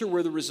the answer,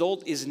 where the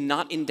result is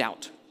not in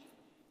doubt.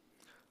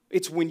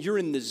 It's when you're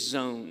in the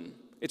zone.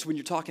 It's when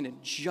you're talking to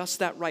just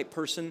that right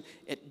person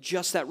at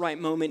just that right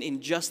moment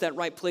in just that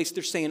right place.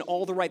 They're saying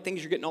all the right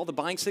things. You're getting all the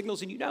buying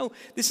signals, and you know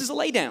this is a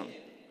laydown.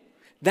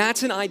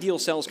 That's an ideal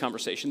sales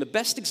conversation. The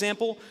best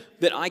example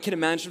that I can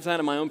imagine for that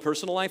in my own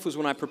personal life was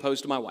when I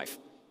proposed to my wife.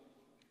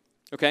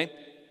 Okay?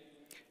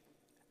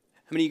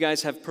 How many of you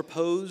guys have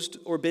proposed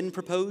or been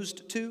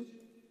proposed to?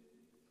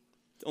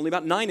 Only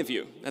about 9 of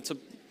you. That's a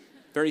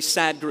very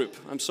sad group.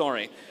 I'm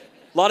sorry.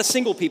 A lot of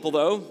single people,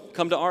 though,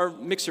 come to our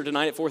mixer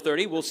tonight at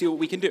 4:30. We'll see what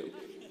we can do.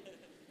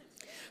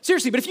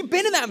 Seriously, but if you've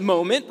been in that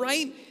moment,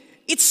 right,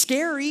 it's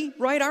scary,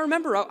 right? I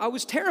remember I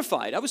was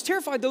terrified. I was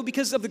terrified, though,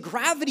 because of the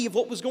gravity of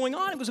what was going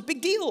on. It was a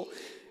big deal.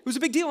 It was a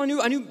big deal. I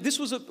knew this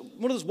was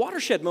one of those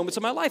watershed moments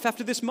of my life.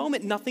 After this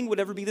moment, nothing would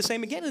ever be the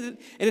same again, and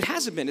it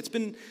hasn't been. It's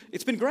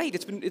been great.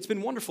 It's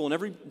been wonderful in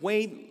every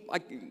way,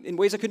 in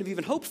ways I couldn't have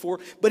even hoped for.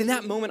 But in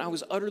that moment, I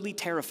was utterly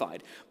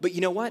terrified. But you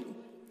know what?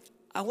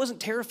 I wasn't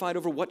terrified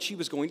over what she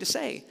was going to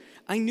say.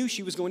 I knew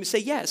she was going to say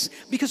yes,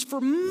 because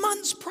for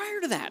months prior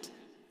to that,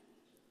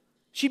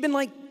 she'd been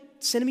like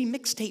sending me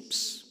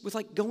mixtapes with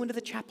like going to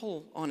the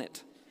chapel on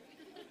it.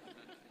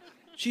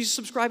 She's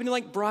subscribing to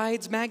like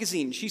Brides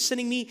magazine. She's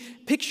sending me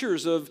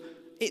pictures of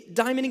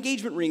diamond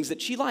engagement rings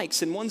that she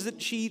likes and ones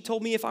that she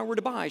told me if I were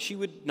to buy, she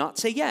would not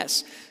say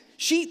yes.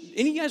 Any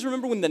of you guys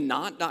remember when the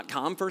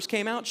Knot.com first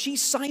came out? She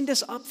signed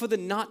us up for the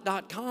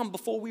Knot.com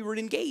before we were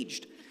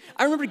engaged.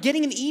 I remember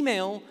getting an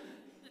email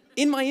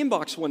in my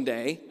inbox one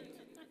day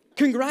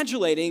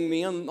congratulating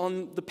me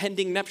on the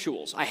pending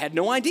nuptials. I had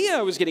no idea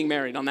I was getting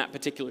married on that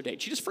particular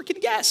date. She just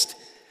freaking guessed.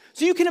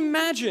 So you can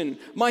imagine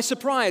my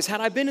surprise had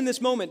I been in this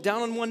moment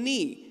down on one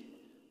knee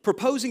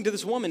proposing to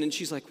this woman, and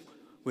she's like,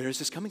 where is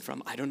this coming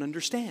from? I don't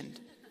understand.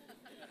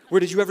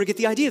 Where did you ever get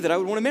the idea that I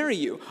would want to marry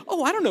you?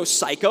 Oh, I don't know,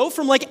 psycho,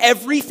 from like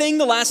everything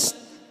the last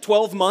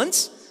 12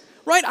 months,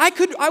 right?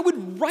 I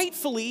would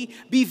rightfully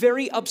be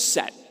very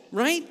upset,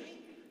 right?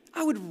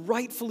 I would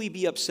rightfully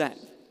be upset.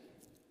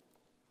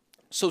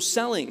 So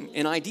selling,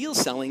 and ideal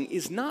selling,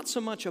 is not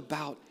so much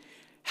about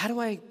how do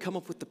I come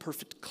up with the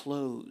perfect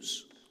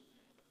close?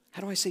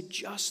 How do I say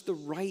just the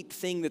right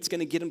thing that's going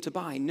to get them to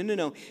buy?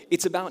 No.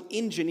 It's about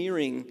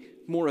engineering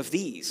more of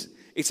these.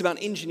 It's about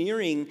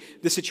engineering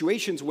the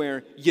situations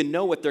where you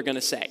know what they're going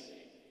to say.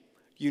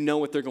 You know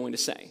what they're going to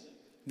say.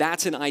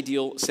 That's an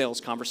ideal sales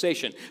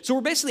conversation. So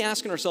we're basically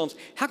asking ourselves,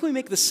 how can we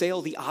make the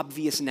sale the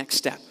obvious next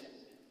step?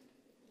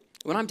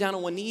 When I'm down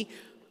on one knee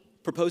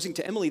proposing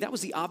to Emily, that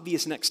was the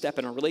obvious next step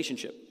in our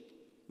relationship.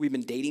 We've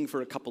been dating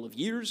for a couple of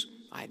years.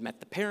 I had met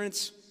the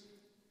parents,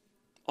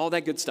 all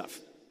that good stuff,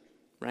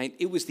 right?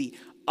 It was the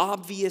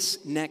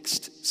obvious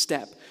next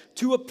step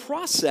to a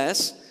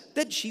process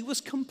that she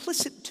was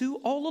complicit to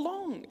all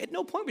along. At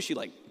no point was she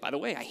like, by the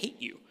way, I hate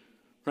you,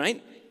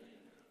 right?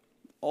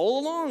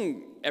 All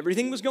along,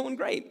 everything was going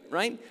great,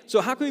 right?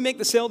 So how can we make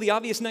the sale the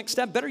obvious next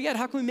step? Better yet,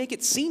 how can we make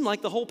it seem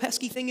like the whole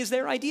pesky thing is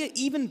their idea?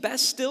 Even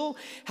best still,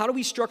 how do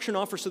we structure an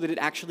offer so that it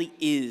actually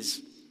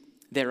is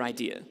their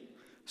idea?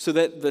 So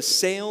that the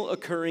sale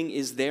occurring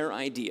is their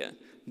idea.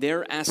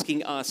 They're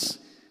asking us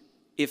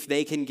if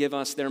they can give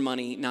us their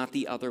money, not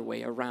the other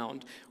way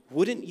around.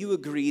 Wouldn't you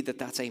agree that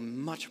that's a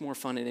much more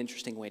fun and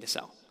interesting way to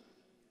sell?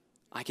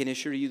 I can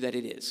assure you that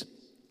it is.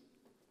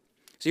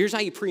 So here's how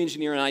you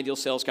pre-engineer an ideal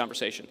sales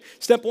conversation.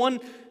 Step one,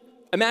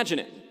 imagine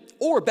it.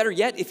 Or better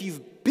yet, if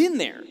you've been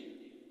there,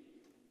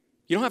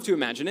 you don't have to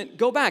imagine it.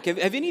 Go back. Have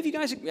any of you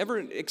guys ever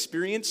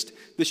experienced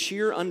the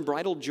sheer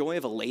unbridled joy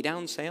of a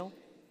laydown sale?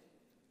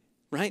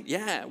 Right?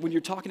 Yeah, when you're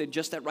talking to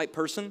just that right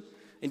person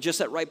in just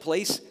that right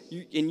place,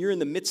 and you're in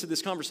the midst of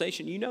this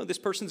conversation, you know this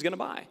person's going to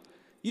buy.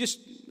 You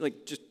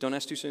just don't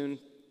ask too soon.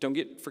 Don't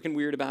get freaking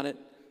weird about it.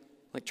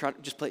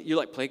 You're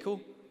like, play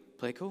cool,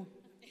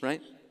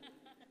 right?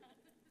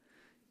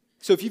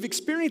 So if you've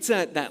experienced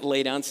that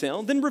laydown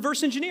sale, then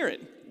reverse engineer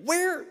it.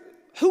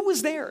 Who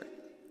was there?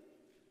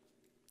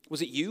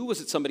 Was it you? Was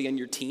it somebody on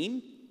your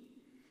team?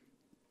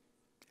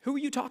 Who were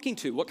you talking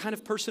to? What kind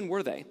of person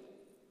were they?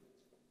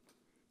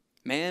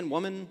 Man,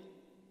 woman?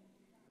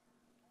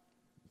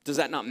 Does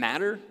that not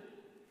matter?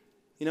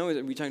 You know, were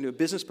you talking to a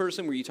business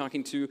person? Were you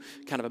talking to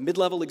kind of a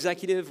mid-level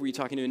executive? Were you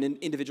talking to an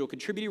individual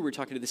contributor? Were you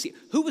talking to the CEO?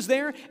 Who was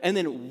there? And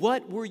then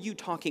what were you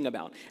talking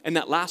about? And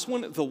that last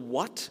one, the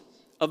what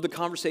of the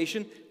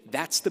conversation,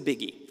 that's the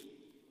biggie.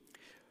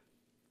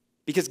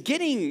 Because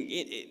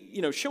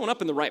showing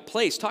up in the right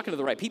place, talking to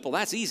the right people,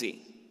 that's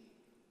easy.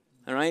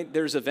 All right?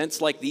 There's events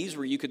like these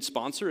where you could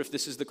sponsor if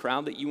this is the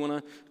crowd that you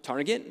want to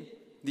target.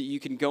 That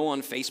you can go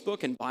on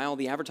Facebook and buy all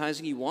the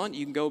advertising you want.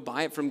 You can go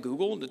buy it from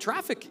Google. The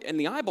traffic and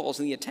the eyeballs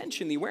and the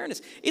attention, the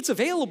awareness, it's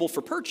available for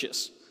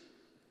purchase.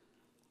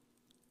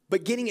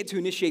 But getting it to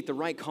initiate the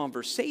right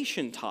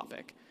conversation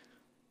topic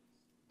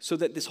so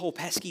that this whole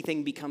pesky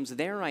thing becomes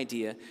their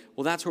idea,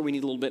 well, that's where we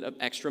need a little bit of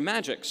extra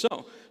magic.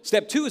 So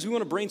step two is we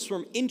want to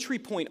brainstorm entry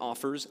point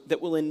offers that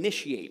will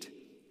initiate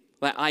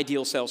that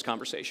ideal sales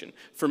conversation.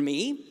 For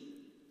me,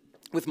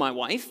 with my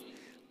wife,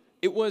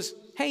 it was,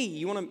 hey,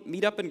 you want to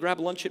meet up and grab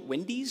lunch at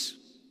Wendy's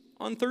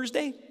on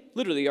Thursday?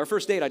 Literally, our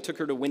first date, I took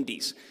her to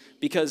Wendy's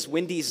because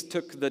Wendy's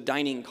took the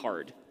dining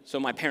card. So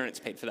my parents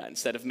paid for that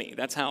instead of me.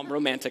 That's how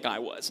romantic I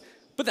was.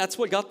 But that's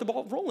what got the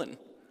ball rolling.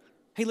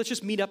 Hey, let's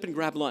just meet up and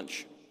grab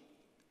lunch.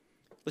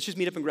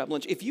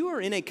 If you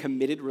are in a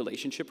committed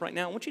relationship right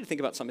now, I want you to think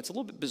about something. It's a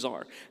little bit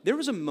bizarre. There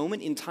was a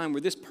moment in time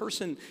where this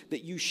person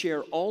that you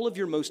share all of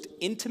your most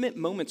intimate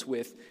moments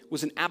with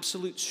was an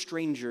absolute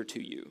stranger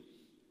to you.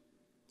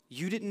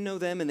 You didn't know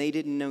them and they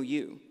didn't know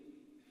you.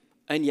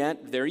 And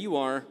yet, there you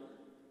are,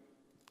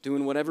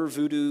 doing whatever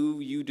voodoo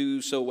you do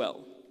so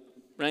well,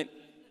 right?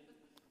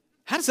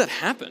 How does that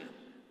happen?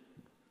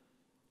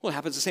 Well, it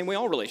happens the same way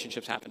all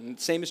relationships happen.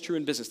 The same is true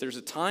in business. There's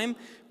a time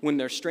when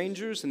they're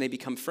strangers and they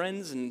become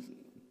friends and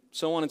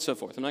so on and so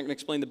forth. I'm not going to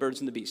explain the birds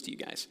and the bees to you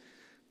guys.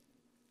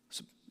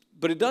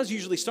 But it does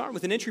usually start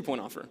with an entry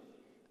point offer.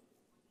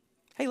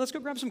 Hey, let's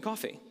go grab some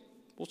coffee.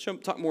 We'll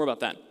talk more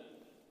about that.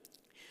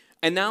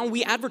 And now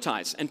we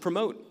advertise and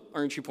promote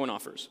our entry point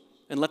offers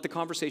and let the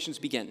conversations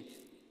begin.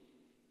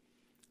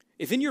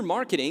 If in your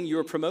marketing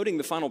you're promoting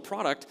the final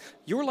product,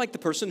 you're like the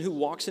person who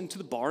walks into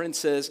the bar and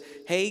says,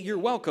 hey, you're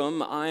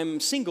welcome, I'm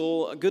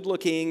single, good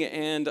looking,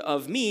 and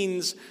of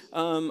means,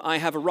 I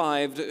have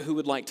arrived, who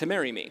would like to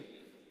marry me?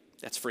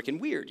 That's freaking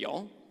weird,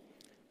 y'all.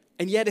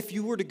 And yet if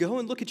you were to go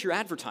and look at your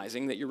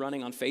advertising that you're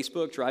running on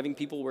Facebook, driving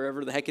people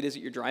wherever the heck it is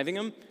that you're driving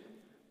them,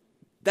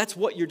 that's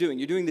what you're doing.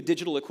 You're doing the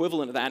digital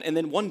equivalent of that and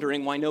then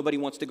wondering why nobody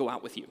wants to go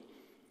out with you.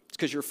 It's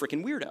because you're a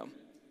freaking weirdo,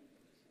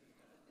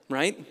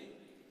 right?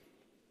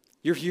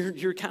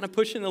 You're kind of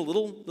pushing a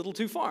little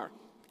too far.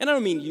 And I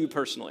don't mean you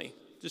personally,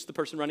 just the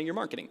person running your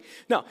marketing.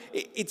 No,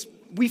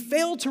 we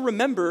fail to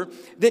remember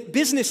that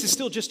business is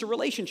still just a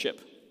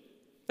relationship.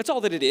 That's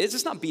all that it is.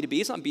 It's not B2B,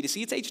 it's not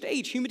B2C, it's H to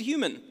H, human to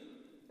human.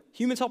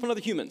 Humans helping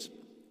other humans.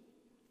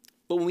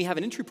 But when we have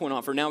an entry point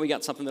offer, now we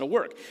got something that'll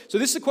work. So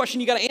this is a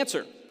question you got to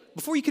answer.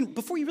 Before you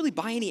really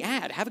buy any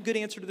ad, have a good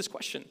answer to this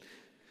question.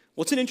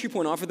 What's an entry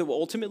point offer that will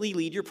ultimately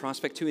lead your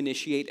prospect to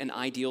initiate an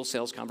ideal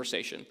sales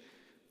conversation?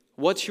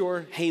 What's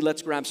your, hey,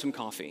 let's grab some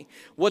coffee?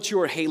 What's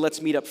your, hey,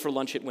 let's meet up for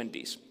lunch at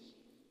Wendy's?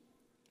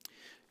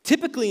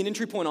 Typically, an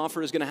entry point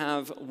offer is going to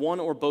have one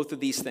or both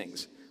of these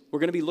things. We're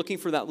going to be looking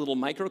for that little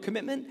micro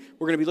commitment.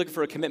 We're going to be looking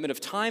for a commitment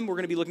of time. We're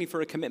going to be looking for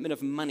a commitment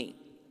of money.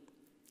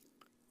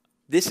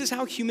 This is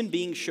how human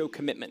beings show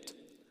commitment.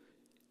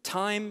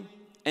 Time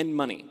and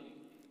money.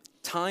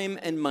 Time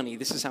and money.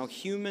 This is how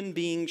human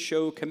beings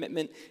show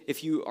commitment.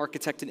 If you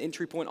architect an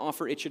entry point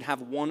offer, it should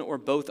have one or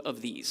both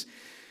of these.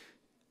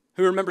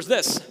 Who remembers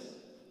this?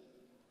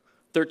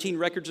 13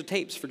 records of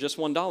tapes for just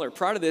 $1.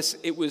 Prior to this,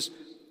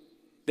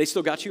 they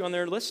still got you on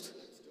their list?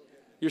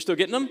 You're still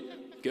getting them?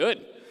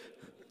 Good.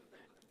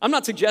 I'm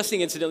not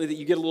suggesting, incidentally, that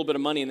you get a little bit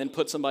of money and then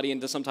put somebody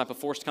into some type of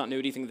forced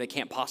continuity thing they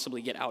can't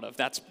possibly get out of.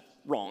 That's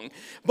wrong.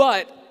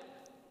 But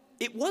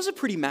it was a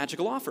pretty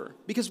magical offer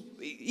because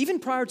even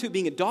prior to it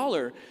being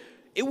 $1,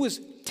 it was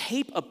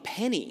tape a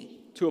penny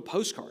to a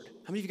postcard.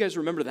 How many of you guys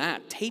remember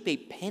that? Tape a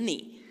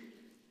penny.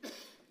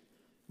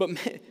 But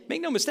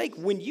make no mistake,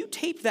 when you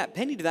taped that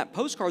penny to that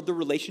postcard, the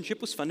relationship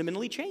was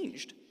fundamentally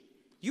changed.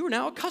 You were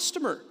now a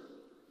customer.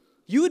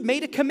 You had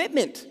made a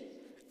commitment.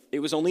 It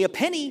was only a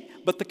penny,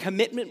 but the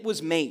commitment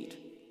was made.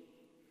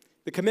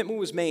 The commitment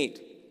was made.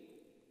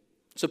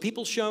 So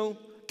people show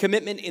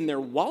commitment in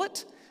their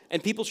wallet,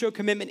 and people show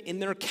commitment in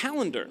their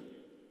calendar.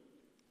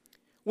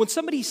 When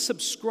somebody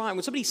subscribes,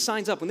 when somebody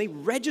signs up, when they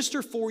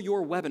register for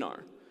your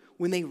webinar,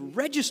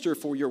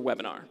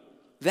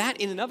 that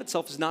in and of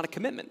itself is not a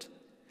commitment.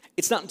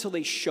 It's not until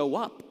they show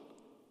up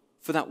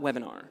for that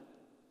webinar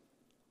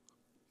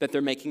that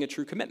they're making a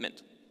true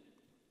commitment.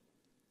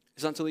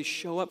 It's not until they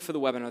show up for the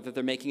webinar that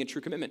they're making a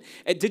true commitment.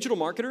 At Digital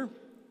Marketer,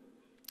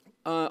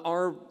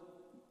 our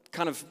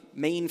kind of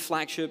main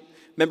flagship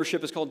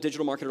membership is called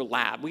Digital Marketer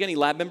Lab. We got any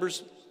lab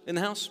members in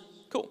the house?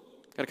 Cool.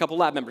 Got a couple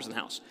lab members in the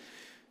house.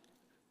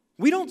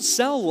 We don't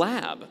sell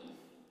lab.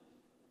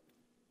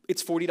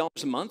 It's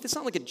 $40 a month. It's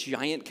not like a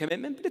giant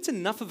commitment, but it's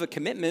enough of a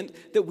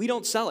commitment that we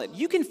don't sell it.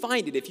 You can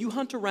find it. If you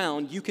hunt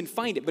around, you can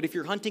find it. But if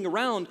you're hunting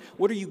around,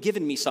 what are you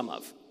giving me some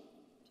of?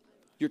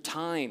 Your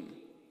time.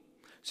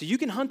 So you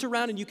can hunt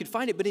around and you can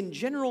find it, but in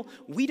general,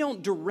 we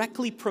don't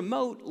directly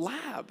promote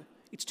lab.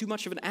 It's too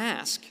much of an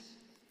ask.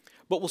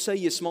 But we'll sell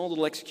you a small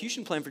little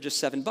execution plan for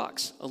just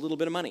 $7, a little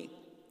bit of money.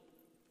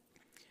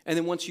 And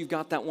then once you've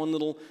got that one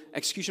little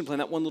execution plan,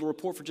 that one little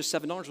report for just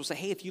 $7, we'll say,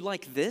 hey, if you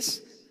like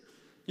this,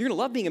 you're going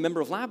to love being a member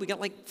of lab. We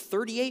got like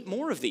 38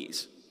 more of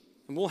these.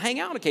 And we'll hang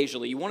out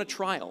occasionally. You want a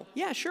trial?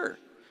 Yeah, sure.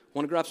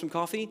 Want to grab some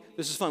coffee?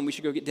 This is fun. We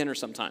should go get dinner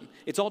sometime.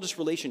 It's all just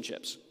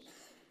relationships.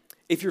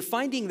 If you're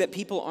finding that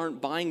people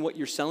aren't buying what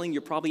you're selling,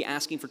 you're probably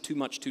asking for too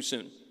much too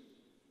soon.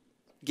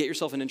 Get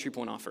yourself an entry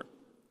point offer.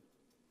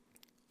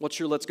 What's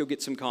your let's go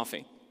get some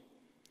coffee?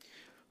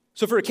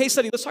 So for a case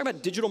study, let's talk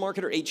about Digital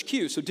Marketer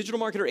HQ. So Digital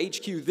Marketer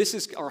HQ, this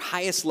is our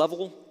highest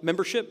level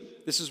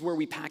membership. This is where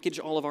we package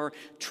all of our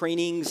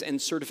trainings and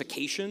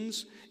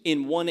certifications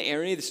in one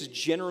area. This is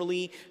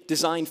generally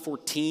designed for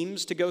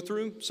teams to go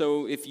through.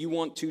 So if you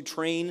want to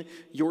train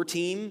your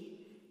team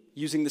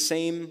using the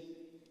same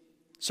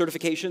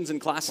certifications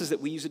and classes that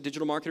we use at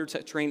Digital Marketer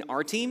to train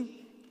our team,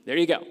 there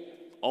you go.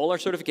 All our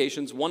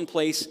certifications, one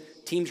place,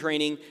 team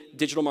training,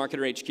 Digital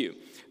Marketer HQ.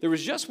 There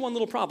was just one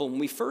little problem. When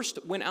we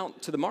first went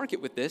out to the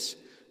market with this,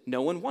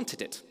 no one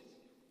wanted it.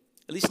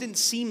 At least it didn't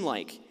seem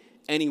like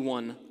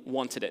anyone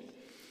wanted it.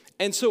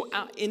 And so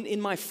in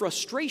my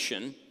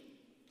frustration,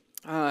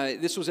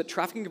 this was at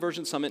Traffic and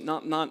Conversion Summit,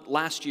 not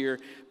last year,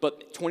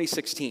 but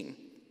 2016.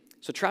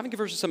 So Traffic and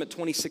Conversion Summit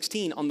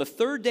 2016, on the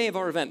third day of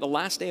our event, the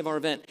last day of our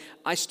event,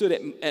 I stood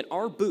at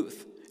our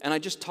booth and I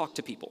just talked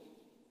to people.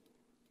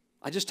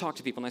 And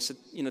I said,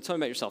 tell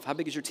me about yourself. How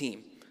big is your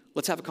team?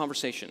 Let's have a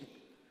conversation.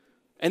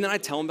 And then I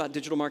tell them about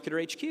Digital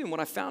Marketer HQ. And what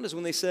I found is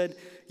when they said,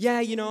 yeah,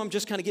 I'm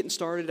just kind of getting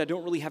started. I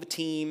don't really have a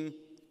team.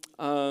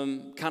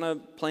 Kind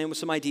of playing with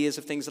some ideas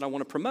of things that I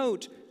want to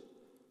promote.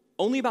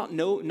 Only about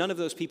none of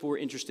those people were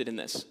interested in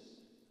this.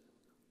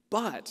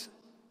 But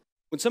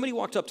when somebody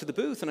walked up to the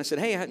booth and I said,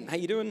 hey, how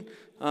you doing?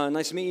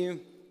 Nice to meet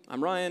you.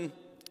 I'm Ryan.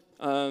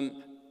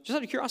 Just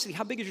out of curiosity,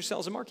 how big is your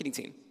sales and marketing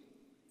team?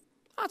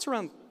 It's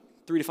around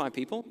 3 to 5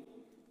 people.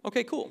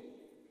 Okay, cool.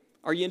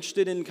 Are you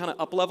interested in kind of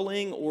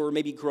up-leveling or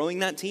maybe growing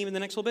that team in the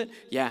next little bit?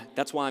 Yeah,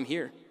 that's why I'm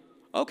here.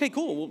 Okay,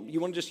 cool. Well, you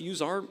want to just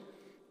use our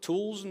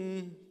tools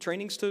and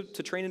trainings to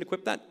train and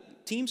equip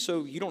that team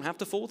so you don't have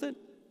to fool with it?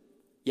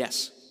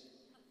 Yes.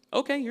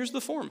 Okay, here's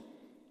the form.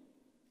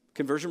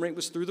 Conversion rate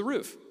was through the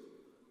roof.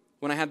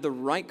 When I had the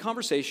right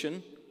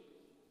conversation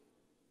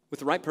with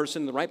the right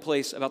person in the right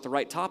place about the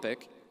right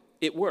topic,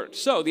 it worked.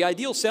 So the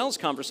ideal sales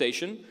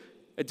conversation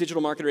at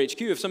Digital Marketer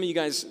HQ, if some of you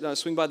guys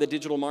swing by the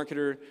Digital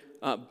Marketer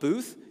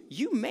booth,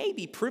 you may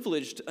be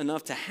privileged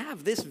enough to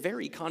have this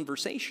very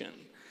conversation.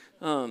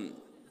 I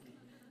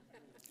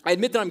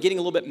admit that I'm getting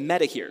a little bit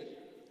meta here,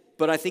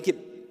 but I think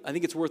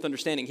it's worth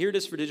understanding. Here it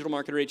is for Digital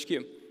Marketer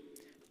HQ.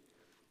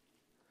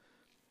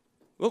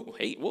 Whoa,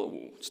 hey,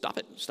 whoa, stop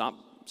it,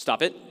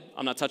 stop it.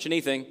 I'm not touching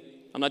anything.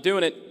 I'm not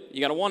doing it. You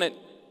gotta want it.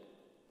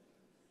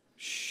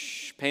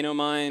 Shh, pay no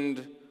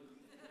mind.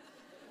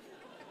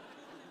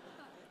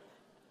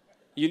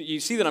 You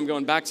see that I'm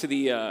going back to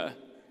the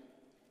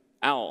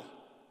owl,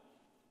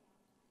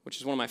 which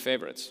is one of my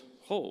favorites.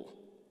 Oh,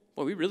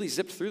 well, we really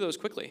zipped through those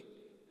quickly.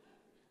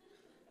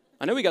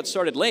 I know we got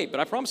started late, but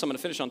I promise I'm going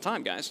to finish on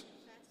time, guys.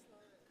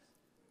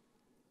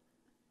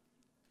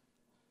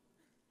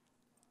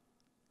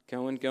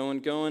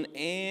 Going,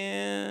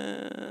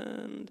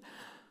 and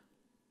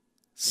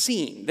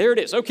scene. There it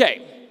is.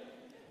 Okay.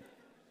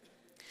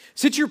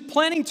 Since you're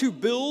planning to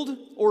build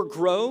or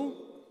grow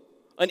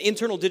an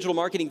internal digital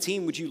marketing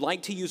team, would you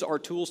like to use our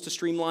tools to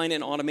streamline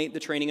and automate the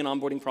training and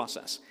onboarding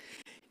process?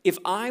 If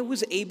I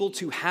was able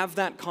to have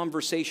that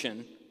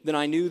conversation, then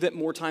I knew that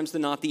more times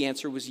than not the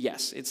answer was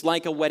yes. It's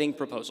like a wedding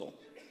proposal.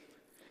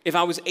 If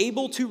I was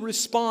able to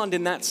respond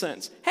in that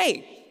sense,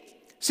 hey,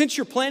 since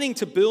you're planning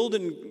to build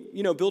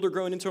or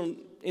grow an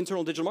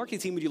internal digital marketing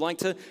team, would you like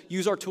to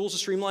use our tools to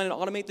streamline and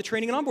automate the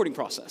training and onboarding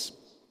process?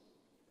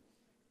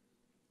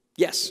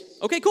 Yes.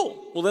 Okay,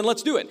 cool. Well, then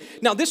let's do it.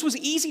 Now, this was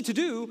easy to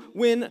do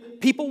when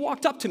people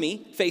walked up to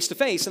me face to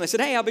face and I said,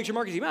 hey, how big's your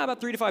marketing team?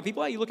 About 3 to 5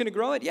 people. Are you looking to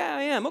grow it? Yeah,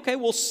 I am. Okay,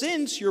 well,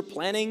 since you're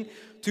planning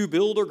to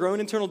build or grow an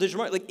internal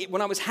digital marketing,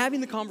 when I was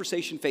having the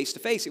conversation face to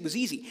face, it was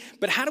easy.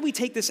 But how do we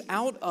take this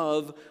out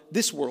of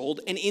this world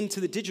and into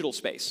the digital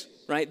space,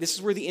 right? This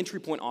is where the entry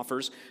point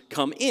offers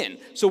come in.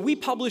 So we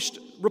published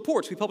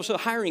reports. We published a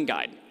hiring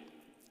guide.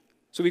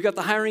 So we've got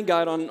the hiring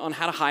guide on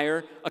how to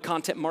hire a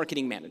content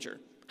marketing manager,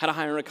 how to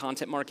hire a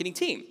content marketing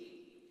team,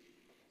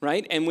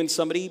 right? And when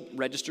somebody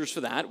registers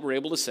for that, we're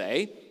able to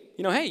say,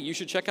 hey, you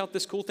should check out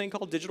this cool thing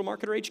called Digital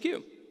Marketer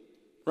HQ,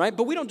 right?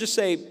 But we don't just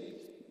say,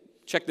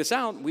 check this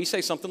out. We say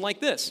something like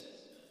this.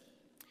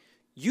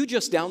 You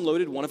just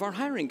downloaded one of our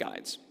hiring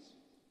guides.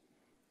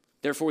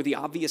 Therefore, the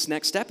obvious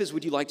next step is,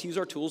 would you like to use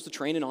our tools to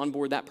train and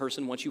onboard that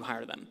person once you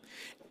hire them?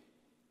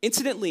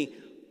 Incidentally,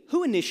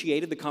 who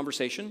initiated the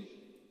conversation?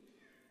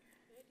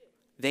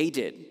 They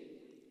did.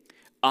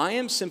 I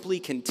am simply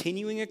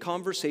continuing a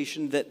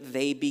conversation that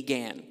they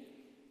began.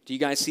 Do you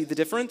guys see the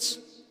difference?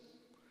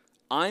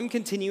 I'm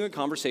continuing a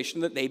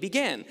conversation that they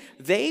began.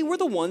 They were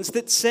the ones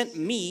that sent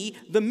me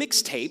the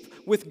mixtape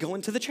with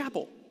Going to the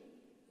Chapel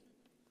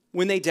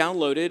when they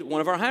downloaded one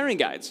of our hiring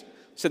guides.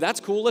 So that's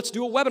cool, let's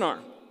do a webinar.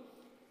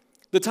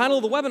 The title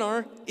of the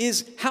webinar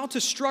is How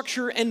to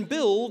Structure and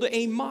Build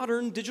a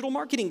Modern Digital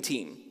Marketing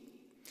Team.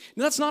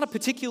 Now, that's not a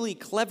particularly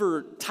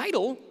clever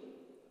title,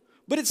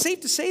 but it's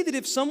safe to say that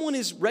if someone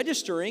is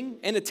registering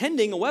and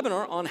attending a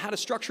webinar on how to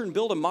structure and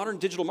build a modern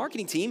digital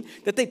marketing team,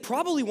 that they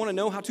probably want to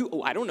know how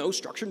to,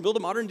 structure and build a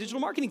modern digital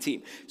marketing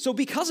team. So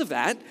because of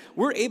that,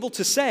 we're able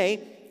to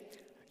say,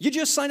 you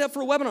just signed up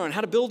for a webinar on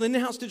how to build an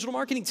in-house digital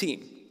marketing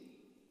team.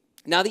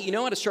 Now that you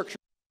know how to structure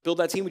and build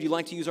that team, would you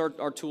like to use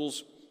our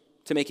tools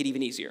to make it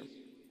even easier?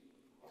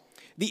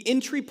 The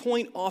entry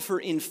point offer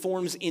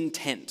informs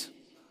intent.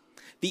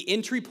 The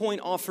entry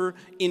point offer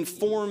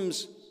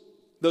informs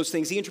those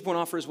things. The entry point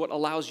offer is what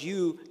allows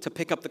you to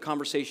pick up the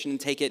conversation and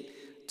take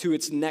it to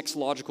its next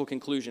logical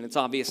conclusion, its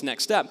obvious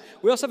next step.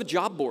 We also have a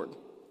job board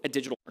at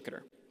Digital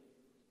Marketer.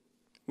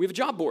 We have a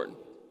job board.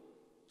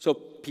 So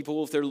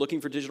people, if they're looking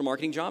for digital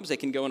marketing jobs, they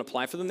can go and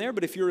apply for them there.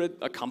 But if you're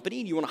a company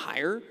and you want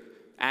to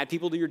add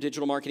people to your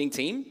digital marketing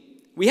team,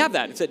 we have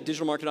that. It's at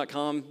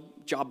digitalmarketer.com,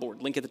 job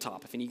board, link at the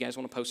top if any of you guys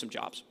want to post some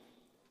jobs.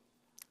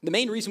 The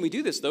main reason we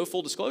do this, though,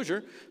 full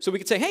disclosure, so we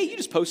could say, hey, you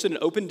just posted an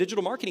open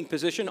digital marketing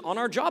position on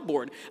our job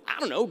board. I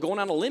don't know, going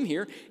on a limb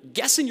here,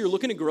 guessing you're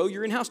looking to grow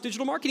your in-house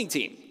digital marketing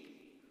team.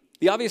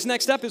 The obvious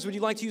next step is, would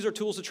you like to use our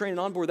tools to train and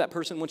onboard that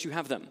person once you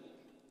have them?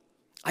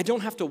 I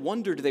don't have to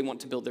wonder, do they want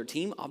to build their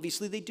team?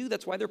 Obviously they do.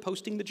 That's why they're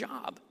posting the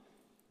job.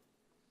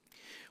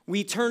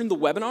 We turn the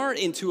webinar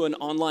into an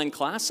online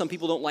class. Some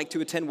people don't like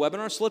to attend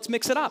webinars, so let's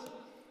mix it up.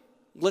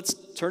 Let's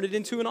turn it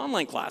into an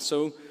online class.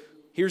 So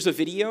here's a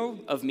video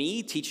of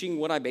me teaching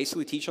what I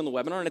basically teach on the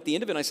webinar, and at the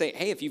end of it, I say,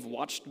 hey, if you've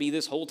watched me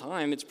this whole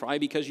time, it's probably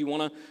because you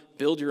want to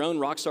build your own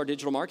rockstar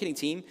digital marketing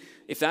team.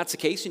 If that's the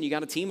case and you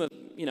got a team of,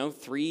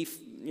 3,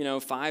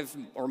 5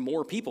 or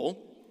more people,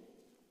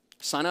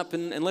 sign up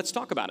and let's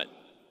talk about it.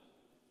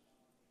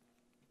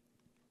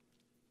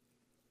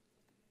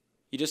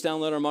 You just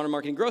download our Modern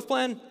Marketing Growth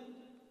Plan.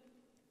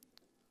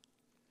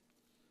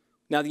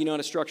 Now that you know how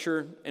to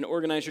structure and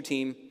organize your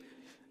team,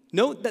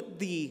 note that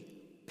the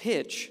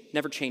pitch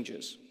never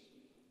changes.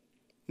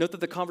 Note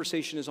that the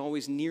conversation is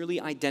always nearly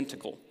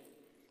identical.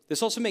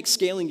 This also makes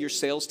scaling your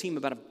sales team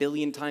about 1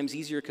 billion times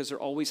easier because they're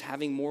always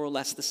having more or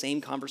less the same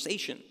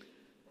conversation.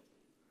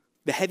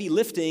 The heavy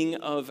lifting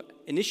of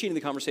initiating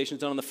the conversation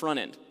is done on the front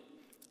end.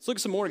 Let's look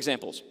at some more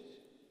examples.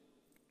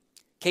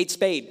 Kate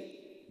Spade.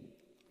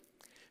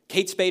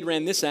 Kate Spade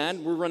ran this ad.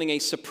 We're running a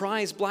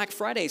surprise Black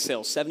Friday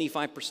sale,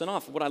 75%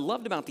 off. What I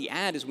loved about the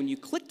ad is when you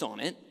clicked on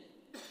it,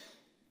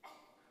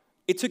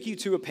 it took you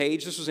to a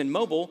page, this was in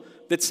mobile,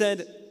 that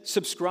said,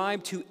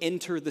 subscribe to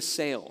enter the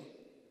sale.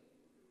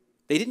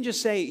 They didn't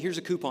just say, here's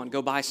a coupon,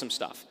 go buy some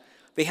stuff.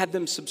 They had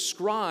them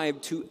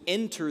subscribe to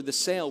enter the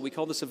sale. We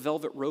call this a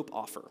velvet rope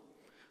offer.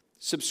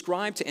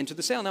 Subscribe to enter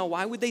the sale. Now,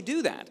 why would they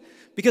do that?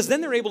 Because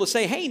then they're able to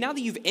say, hey, now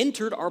that you've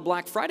entered our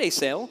Black Friday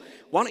sale,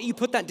 why don't you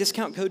put that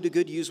discount code to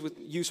good use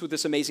with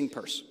this amazing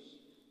purse?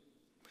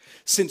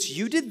 Since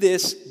you did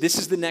this, this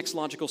is the next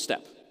logical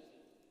step.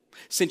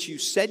 Since you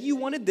said you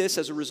wanted this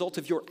as a result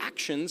of your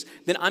actions,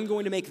 then I'm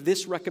going to make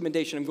this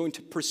recommendation. I'm going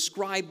to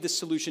prescribe this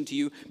solution to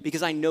you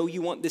because I know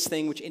you want this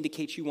thing, which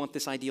indicates you want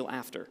this ideal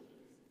after.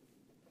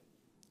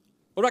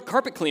 What about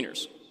carpet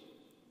cleaners?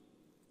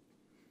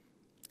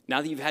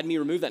 Now that you've had me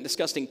remove that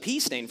disgusting pee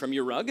stain from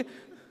your rug,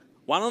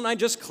 why don't I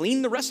just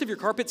clean the rest of your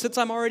carpet since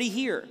I'm already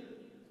here?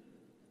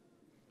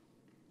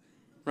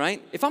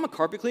 Right? If I'm a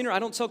carpet cleaner, I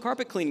don't sell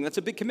carpet cleaning. That's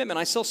a big commitment.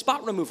 I sell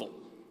spot removal.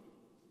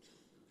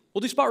 We'll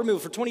do spot removal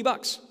for 20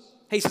 bucks.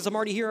 Hey, since I'm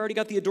already here, I already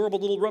got the adorable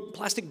little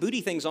plastic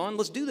booty things on.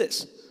 Let's do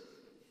this.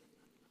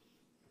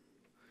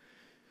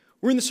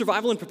 We're in the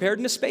survival and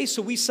preparedness space,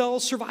 so we sell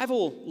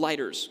survival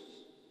lighters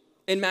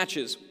and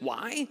matches.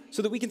 Why?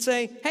 So that we can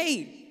say,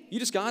 hey, you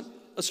just got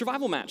a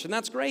survival match, and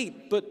that's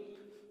great, but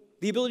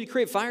the ability to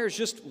create fire is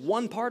just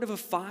one part of a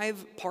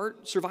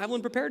 5-part survival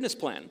and preparedness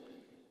plan.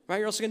 Right?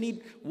 You're also going to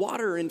need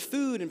water and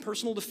food and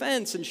personal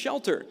defense and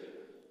shelter.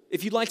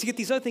 If you'd like to get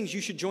these other things,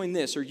 you should join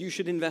this or you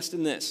should invest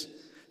in this.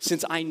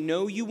 Since I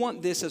know you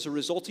want this as a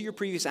result of your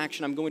previous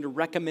action, I'm going to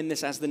recommend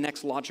this as the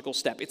next logical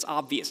step. It's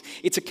obvious.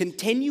 It's a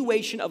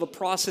continuation of a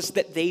process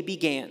that they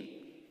began.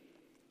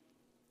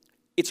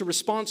 It's a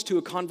response to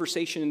a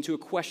conversation and to a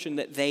question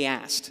that they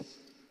asked.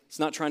 It's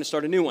not trying to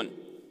start a new one.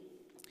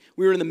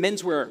 We were in the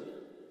menswear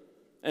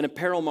and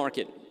apparel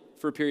market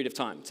for a period of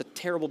time. It's a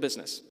terrible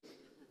business.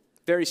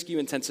 Very SKU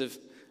intensive,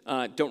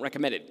 don't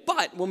recommend it.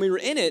 But when we were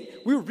in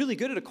it, we were really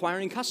good at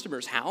acquiring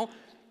customers. How?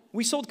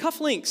 We sold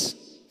cufflinks.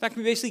 In fact,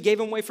 we basically gave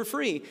them away for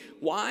free.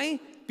 Why?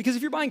 Because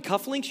if you're buying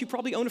cufflinks, you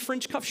probably own a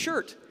French cuff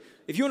shirt.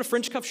 If you own a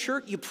French cuff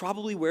shirt, you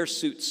probably wear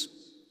suits.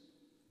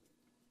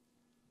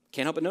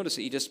 Can't help but notice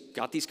that you just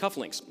got these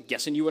cufflinks. I'm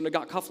guessing you wouldn't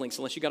have got cufflinks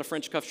unless you got a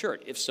French cuff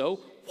shirt. If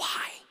so,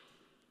 why?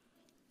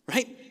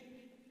 Right?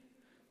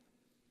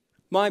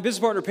 My business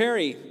partner,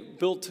 Perry,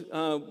 built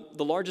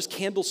the largest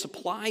candle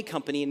supply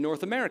company in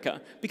North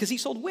America because he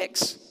sold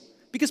wicks.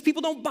 Because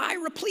people don't buy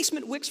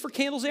replacement wicks for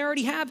candles they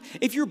already have.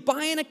 If you're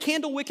buying a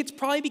candle wick, it's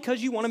probably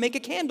because you want to make a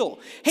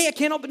candle. Hey, I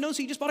can't help but notice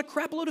you just bought a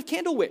crap load of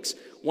candle wicks.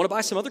 Want to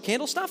buy some other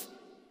candle stuff?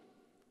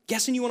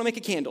 Guessing you want to make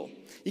a candle.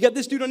 You got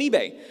this dude on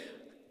eBay.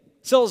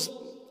 Sells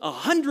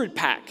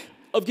 100-pack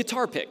of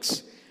guitar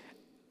picks.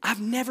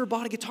 I've never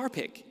bought a guitar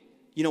pick.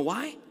 You know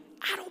why?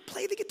 I don't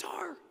play the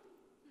guitar.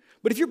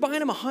 But if you're buying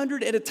them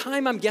 100 at a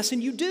time, I'm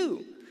guessing you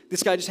do.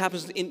 This guy just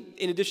happens,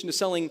 in addition to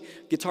selling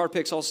guitar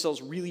picks, also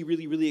sells really,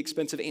 really, really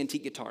expensive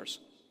antique guitars.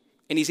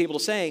 And he's able to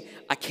say,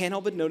 I can't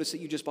help but notice that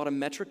you just bought a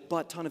metric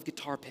butt ton of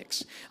guitar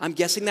picks. I'm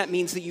guessing that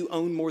means that you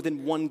own more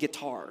than one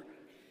guitar.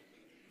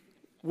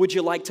 Would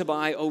you like to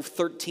buy,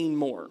 13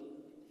 more?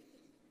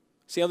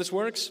 See how this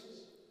works?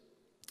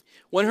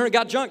 100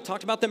 Got Junk,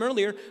 talked about them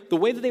earlier. The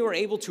way that they were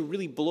able to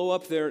really blow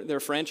up their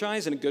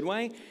franchise in a good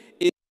way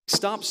is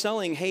stop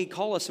selling, hey,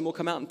 call us and we'll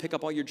come out and pick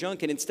up all your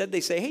junk. And instead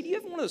they say, hey, do you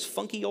have one of those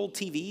funky old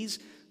TVs?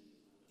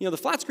 You know, the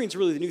flat screen's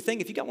really the new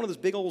thing. If you got one of those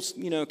big old,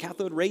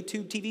 cathode ray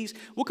tube TVs,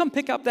 we'll come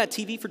pick up that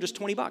TV for just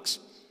 20 bucks.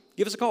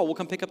 Give us a call. We'll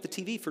come pick up the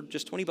TV for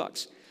just 20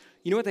 bucks.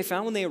 You know what they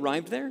found when they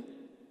arrived there?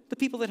 The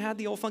people that had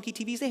the old funky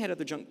TVs, they had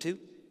other junk too.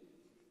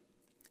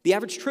 The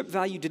average trip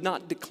value did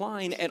not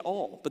decline at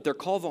all, but their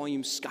call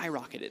volume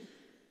skyrocketed.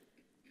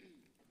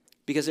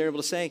 Because they're able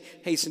to say,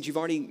 hey, since you're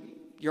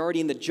already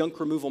in the junk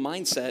removal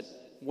mindset,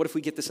 what if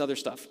we get this other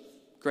stuff?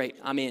 Great,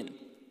 I'm in.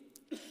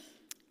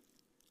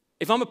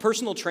 If I'm a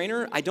personal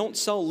trainer, I don't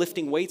sell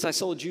lifting weights, I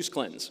sell a juice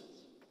cleanse.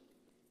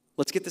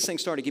 Let's get this thing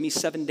started. Give me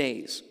 7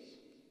 days.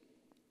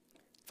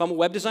 If I'm a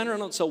web designer, I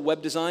don't sell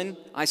web design,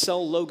 I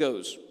sell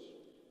logos.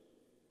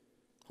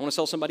 I want to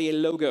sell somebody a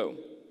logo.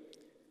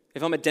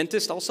 If I'm a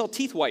dentist, I'll sell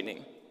teeth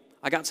whitening.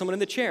 I got someone in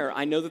the chair.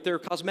 I know that they're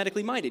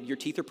cosmetically minded. Your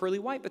teeth are pearly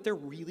white, but they're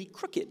really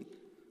crooked.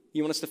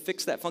 You want us to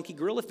fix that funky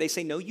grill? If they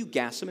say no, you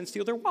gas them and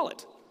steal their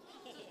wallet.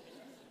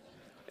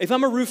 If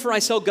I'm a roofer, I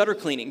sell gutter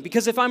cleaning.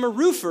 Because if I'm a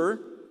roofer,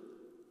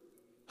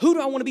 who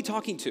do I want to be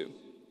talking to?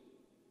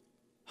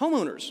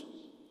 Homeowners.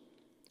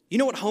 You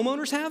know what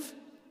homeowners have?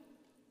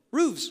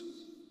 Roofs.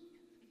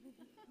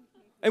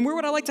 And where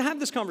would I like to have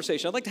this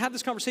conversation? I'd like to have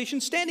this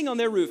conversation standing on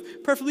their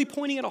roof, preferably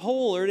pointing at a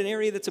hole or at an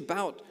area that's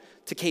about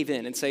to cave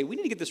in and say, we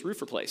need to get this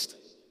roof replaced.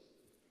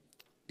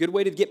 Good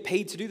way to get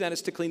paid to do that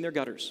is to clean their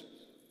gutters.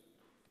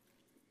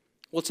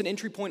 Well, it's an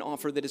entry point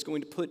offer that is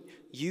going to put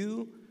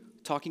you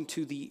talking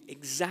to the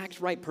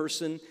exact right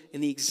person in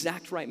the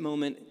exact right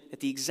moment at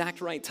the exact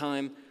right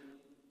time,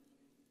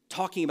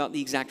 talking about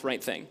the exact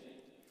right thing.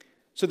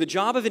 So the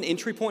job of an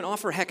entry point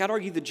offer, heck, I'd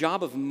argue the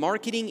job of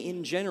marketing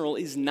in general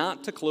is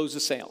not to close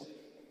a sale.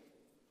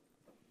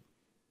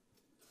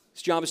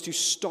 Its job is to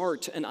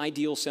start an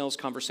ideal sales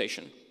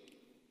conversation.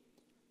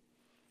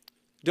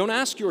 Don't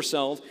ask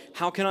yourself,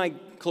 how can I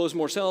close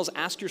more sales?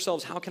 Ask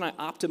yourselves, how can I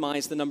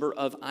optimize the number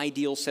of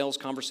ideal sales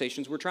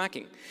conversations we're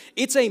tracking?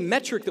 It's a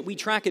metric that we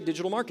track at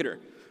Digital Marketer.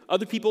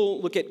 Other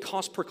people look at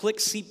cost per click,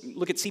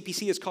 look at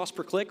CPC as cost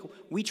per click.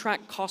 We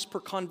track cost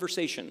per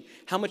conversation.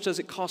 How much does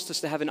it cost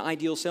us to have an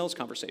ideal sales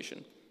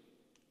conversation?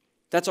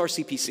 That's our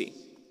CPC.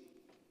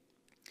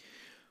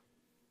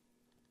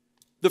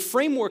 The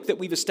framework that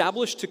we've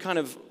established to kind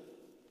of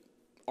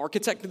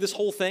architect this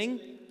whole thing,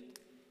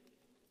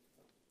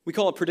 we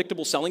call it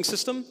predictable selling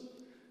system.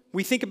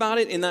 We think about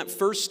it in that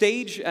first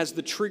stage as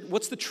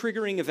what's the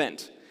triggering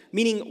event?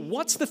 Meaning,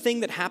 what's the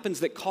thing that happens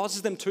that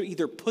causes them to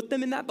either put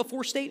them in that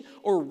before state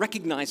or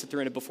recognize that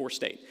they're in a before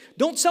state?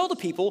 Don't sell to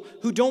people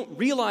who don't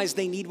realize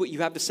they need what you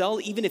have to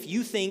sell, even if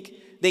you think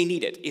they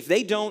need it. If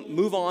they don't,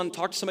 move on,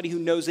 talk to somebody who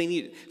knows they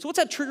need it. So what's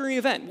that triggering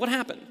event? What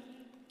happened?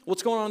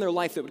 What's going on in their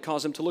life that would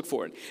cause them to look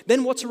for it?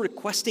 Then what's a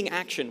requesting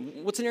action?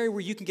 What's an area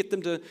where you can get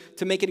them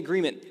to make an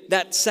agreement?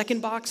 That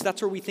second box,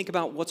 that's where we think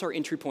about what's our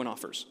entry point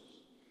offers.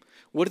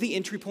 What are the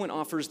entry point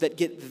offers that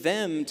get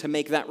them to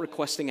make that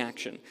requesting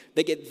action,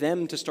 that get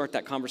them to start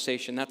that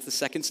conversation? That's the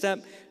second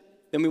step.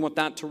 Then we want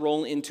that to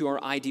roll into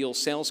our ideal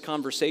sales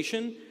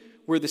conversation,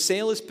 where the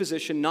sale is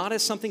positioned not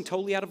as something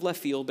totally out of left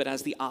field, but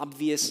as the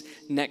obvious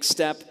next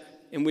step,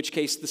 in which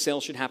case the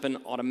sale should happen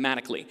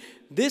automatically.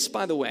 This,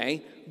 by the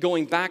way,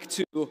 going back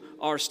to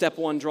our step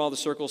one, draw the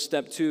circle,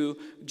 step two,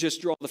 just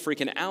draw the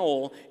freaking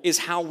owl, is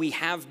how we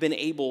have been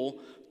able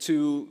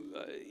to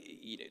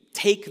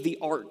take the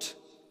art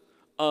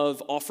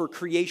of offer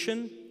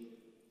creation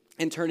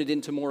and turn it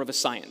into more of a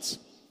science.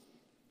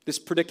 This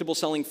predictable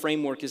selling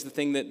framework is the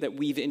thing that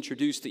we've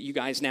introduced that you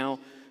guys now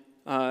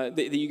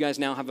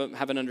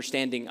have an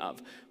understanding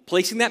of.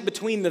 Placing that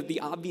between the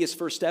obvious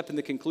first step and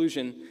the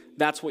conclusion,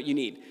 that's what you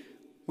need.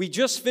 We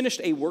just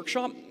finished a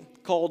workshop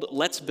called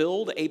Let's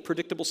Build a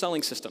Predictable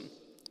Selling System.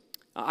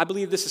 I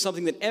believe this is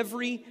something that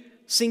every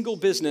single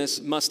business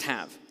must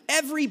have.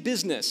 Every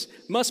business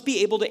must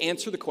be able to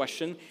answer the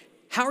question,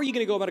 how are you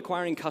going to go about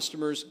acquiring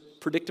customers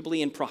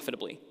predictably and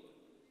profitably?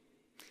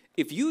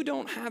 If you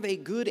don't have a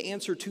good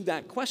answer to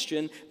that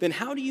question, then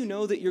how do you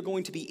know that you're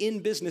going to be in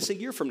business a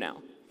year from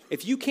now?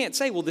 If you can't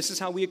say, well, this is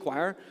how we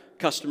acquire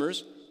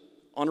customers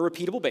on a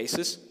repeatable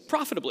basis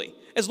profitably.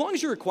 As long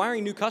as you're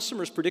acquiring new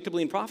customers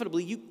predictably and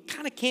profitably, you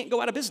kind of can't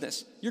go out of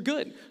business. You're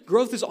good.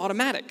 Growth is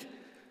automatic.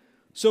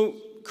 So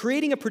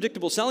creating a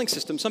predictable selling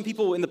system, some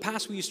people in the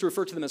past, we used to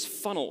refer to them as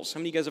funnels. How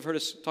many of you guys have heard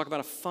us talk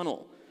about a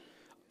funnel?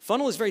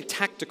 Funnel is very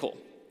tactical.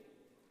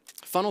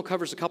 Funnel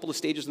covers a couple of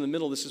stages in the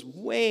middle. This is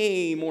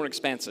way more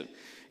expansive.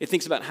 It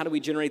thinks about how do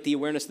we generate the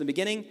awareness in the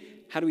beginning,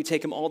 how do we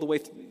take them all the way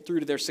through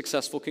to their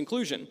successful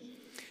conclusion.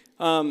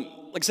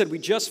 Like I said, we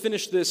just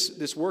finished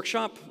this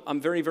workshop.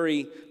 I'm very,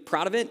 very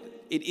proud of it.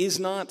 It is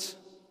not,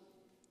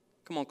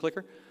 come on,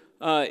 clicker.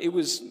 It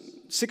was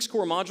 6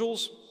 core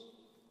modules.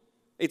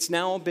 It's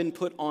now been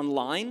put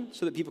online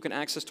so that people can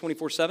access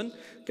 24/7.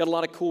 Got a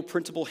lot of cool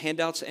printable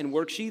handouts and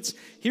worksheets.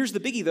 Here's the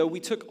biggie, though. We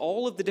took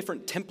all of the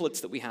different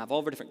templates that we have, all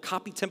of our different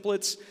copy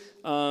templates,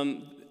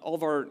 all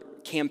of our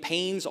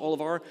campaigns, all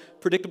of our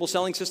predictable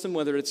selling system,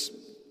 whether it's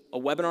a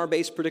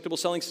webinar-based predictable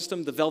selling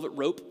system, the Velvet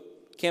Rope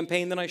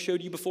campaign that I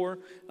showed you before,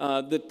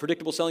 the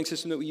predictable selling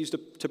system that we use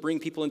to bring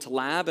people into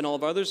lab and all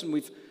of others, and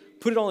we've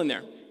put it all in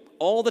there.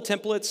 All the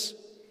templates,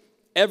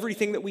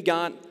 everything that we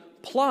got,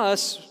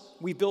 plus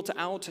we built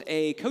out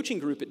a coaching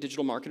group at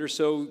Digital Marketer,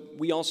 so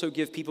we also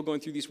give people going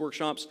through these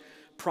workshops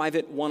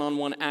private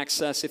one-on-one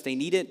access, if they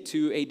need it,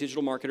 to a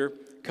digital marketer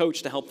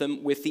coach to help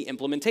them with the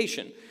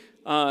implementation.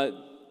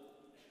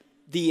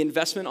 The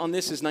investment on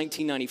this is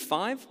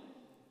 $19.95.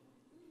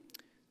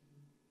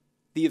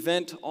 The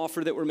event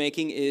offer that we're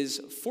making is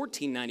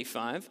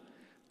 $14.95,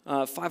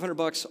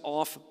 $500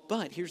 off,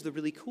 but here's the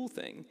really cool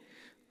thing.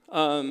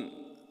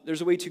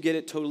 There's a way to get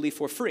it totally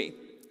for free.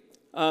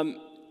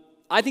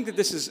 I think that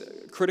this is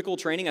critical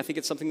training. I think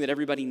it's something that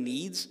everybody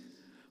needs,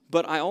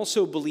 but I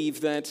also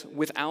believe that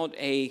without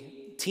a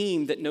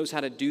team that knows how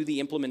to do the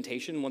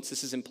implementation, once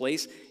this is in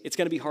place, it's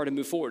going to be hard to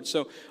move forward.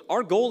 So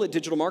our goal at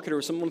Digital Marketer,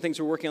 one of the things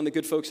we're working on, the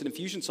good folks at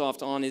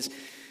Infusionsoft on, is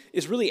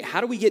really how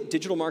do we get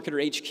Digital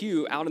Marketer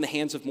HQ out in the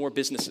hands of more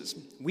businesses?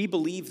 We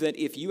believe that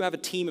if you have a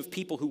team of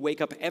people who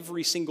wake up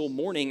every single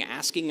morning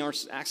asking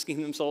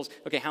themselves,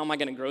 okay, how am I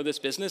going to grow this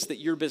business, that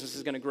your business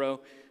is going to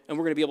grow, and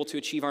we're going to be able to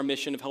achieve our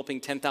mission of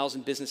helping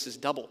 10,000 businesses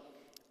double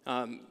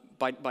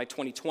by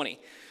 2020.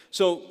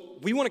 So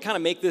we want to kind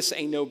of make this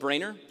a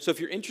no-brainer. So if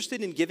you're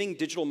interested in giving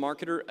Digital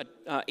Marketer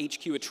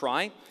HQ a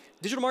try,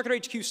 Digital Marketer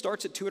HQ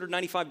starts at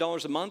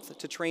 $295 a month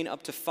to train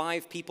up to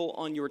 5 people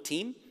on your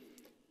team.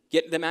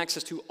 Get them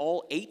access to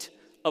all 8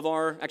 of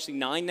our, actually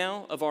 9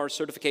 now, of our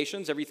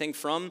certifications, everything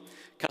from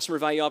customer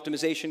value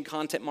optimization,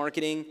 content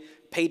marketing,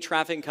 paid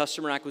traffic and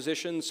customer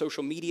acquisition,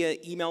 social media,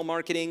 email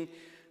marketing,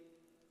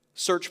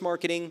 search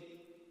marketing,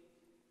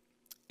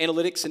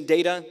 analytics and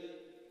data,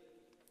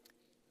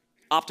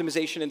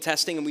 optimization and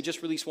testing, and we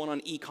just released one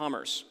on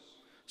e-commerce.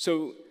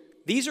 So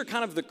these are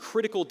kind of the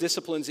critical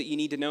disciplines that you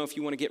need to know if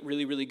you want to get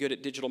really, really good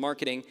at digital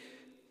marketing.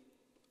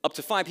 Up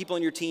to 5 people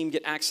on your team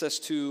get access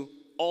to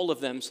all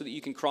of them so that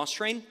you can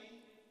cross-train.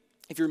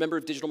 If you're a member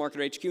of Digital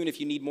Marketer HQ, and if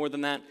you need more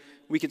than that,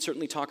 we can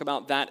certainly talk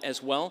about that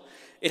as well.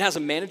 It has a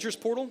manager's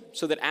portal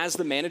so that as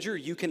the manager,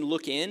 you can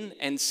look in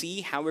and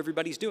see how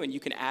everybody's doing. You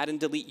can add and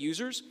delete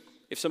users.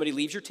 If somebody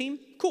leaves your team,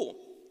 cool.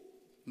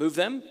 Move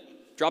them,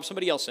 drop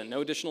somebody else in, no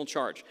additional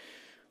charge.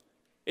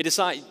 It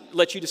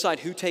lets you decide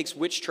who takes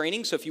which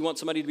training. So if you want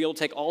somebody to be able to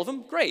take all of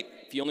them, great.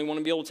 If you only want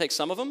to be able to take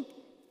some of them,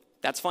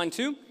 that's fine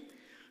too.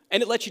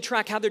 And it lets you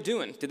track how they're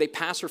doing. Did they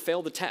pass or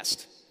fail the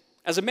test?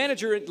 As a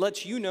manager, it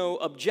lets you know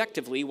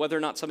objectively whether or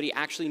not somebody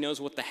actually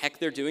knows what the heck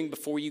they're doing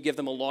before you give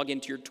them a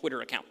login to your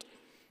Twitter account,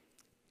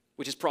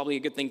 which is probably a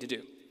good thing to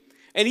do.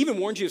 And even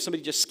warns you if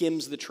somebody just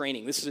skims the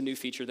training. This is a new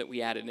feature that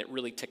we added, and it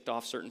really ticked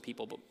off certain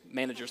people, but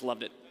managers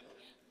loved it.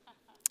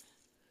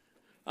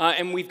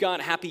 And we've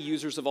got happy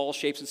users of all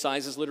shapes and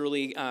sizes,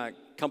 literally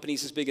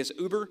companies as big as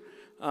Uber,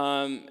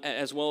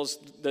 as well as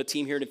the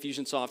team here at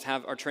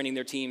Infusionsoft are training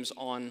their teams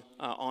on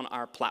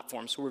our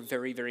platform. So we're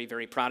very, very,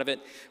 very proud of it.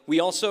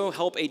 We also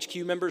help HQ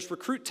members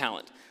recruit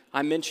talent.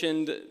 I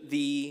mentioned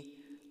the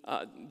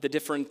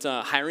different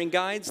hiring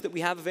guides that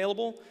we have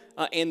available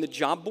and the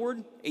job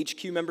board.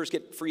 HQ members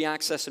get free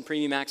access and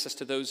premium access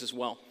to those as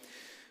well.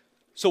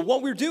 So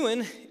what we're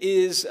doing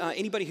is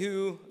anybody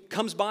who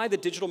comes by the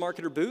Digital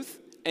Marketer booth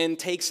and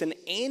takes an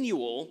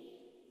annual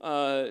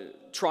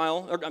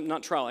trial, or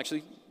not trial,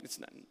 actually, it's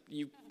not,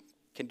 you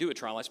can do a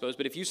trial, I suppose,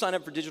 but if you sign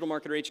up for Digital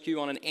Marketer HQ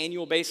on an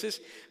annual basis,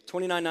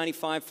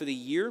 $29.95 for the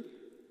year,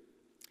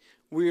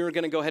 we're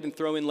going to go ahead and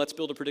throw in Let's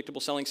Build a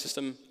Predictable Selling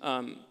System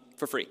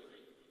for free.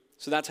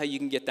 So that's how you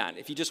can get that.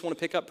 If you just want to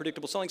pick up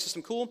Predictable Selling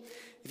System, cool.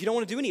 If you don't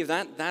want to do any of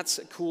that, that's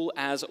cool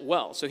as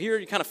well. So here are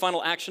your kind of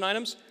final action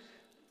items.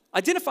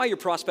 Identify your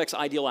prospect's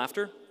ideal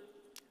after.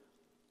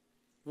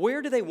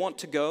 Where do they want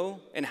to go,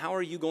 and how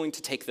are you going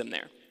to take them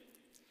there?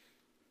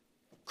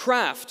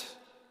 Craft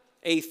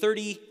a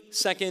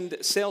 30-second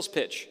sales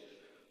pitch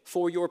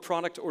for your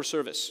product or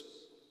service.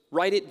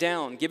 Write it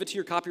down. Give it to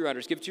your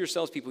copywriters. Give it to your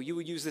salespeople. You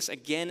will use this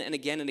again and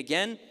again and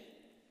again.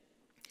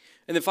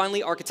 And then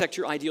finally, architect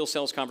your ideal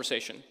sales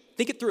conversation.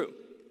 Think it through.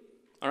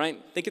 All right?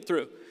 Think it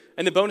through.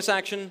 And the bonus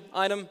action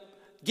item,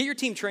 get your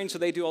team trained so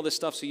they do all this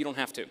stuff so you don't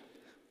have to.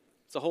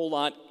 It's a whole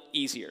lot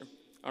easier.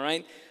 All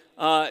right?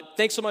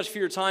 Thanks so much for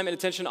your time and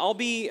attention. I'll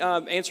be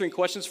answering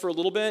questions for a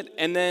little bit,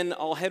 and then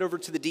I'll head over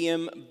to the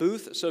DM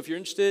booth. So if you're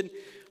interested,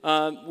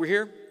 we're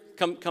here.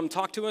 Come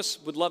talk to us.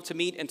 Would love to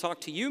meet and talk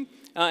to you.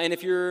 And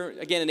if you're,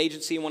 again, an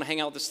agency and want to hang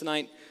out with us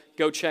tonight,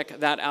 go check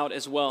that out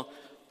as well.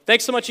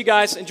 Thanks so much, you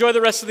guys. Enjoy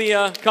the rest of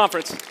the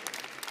conference.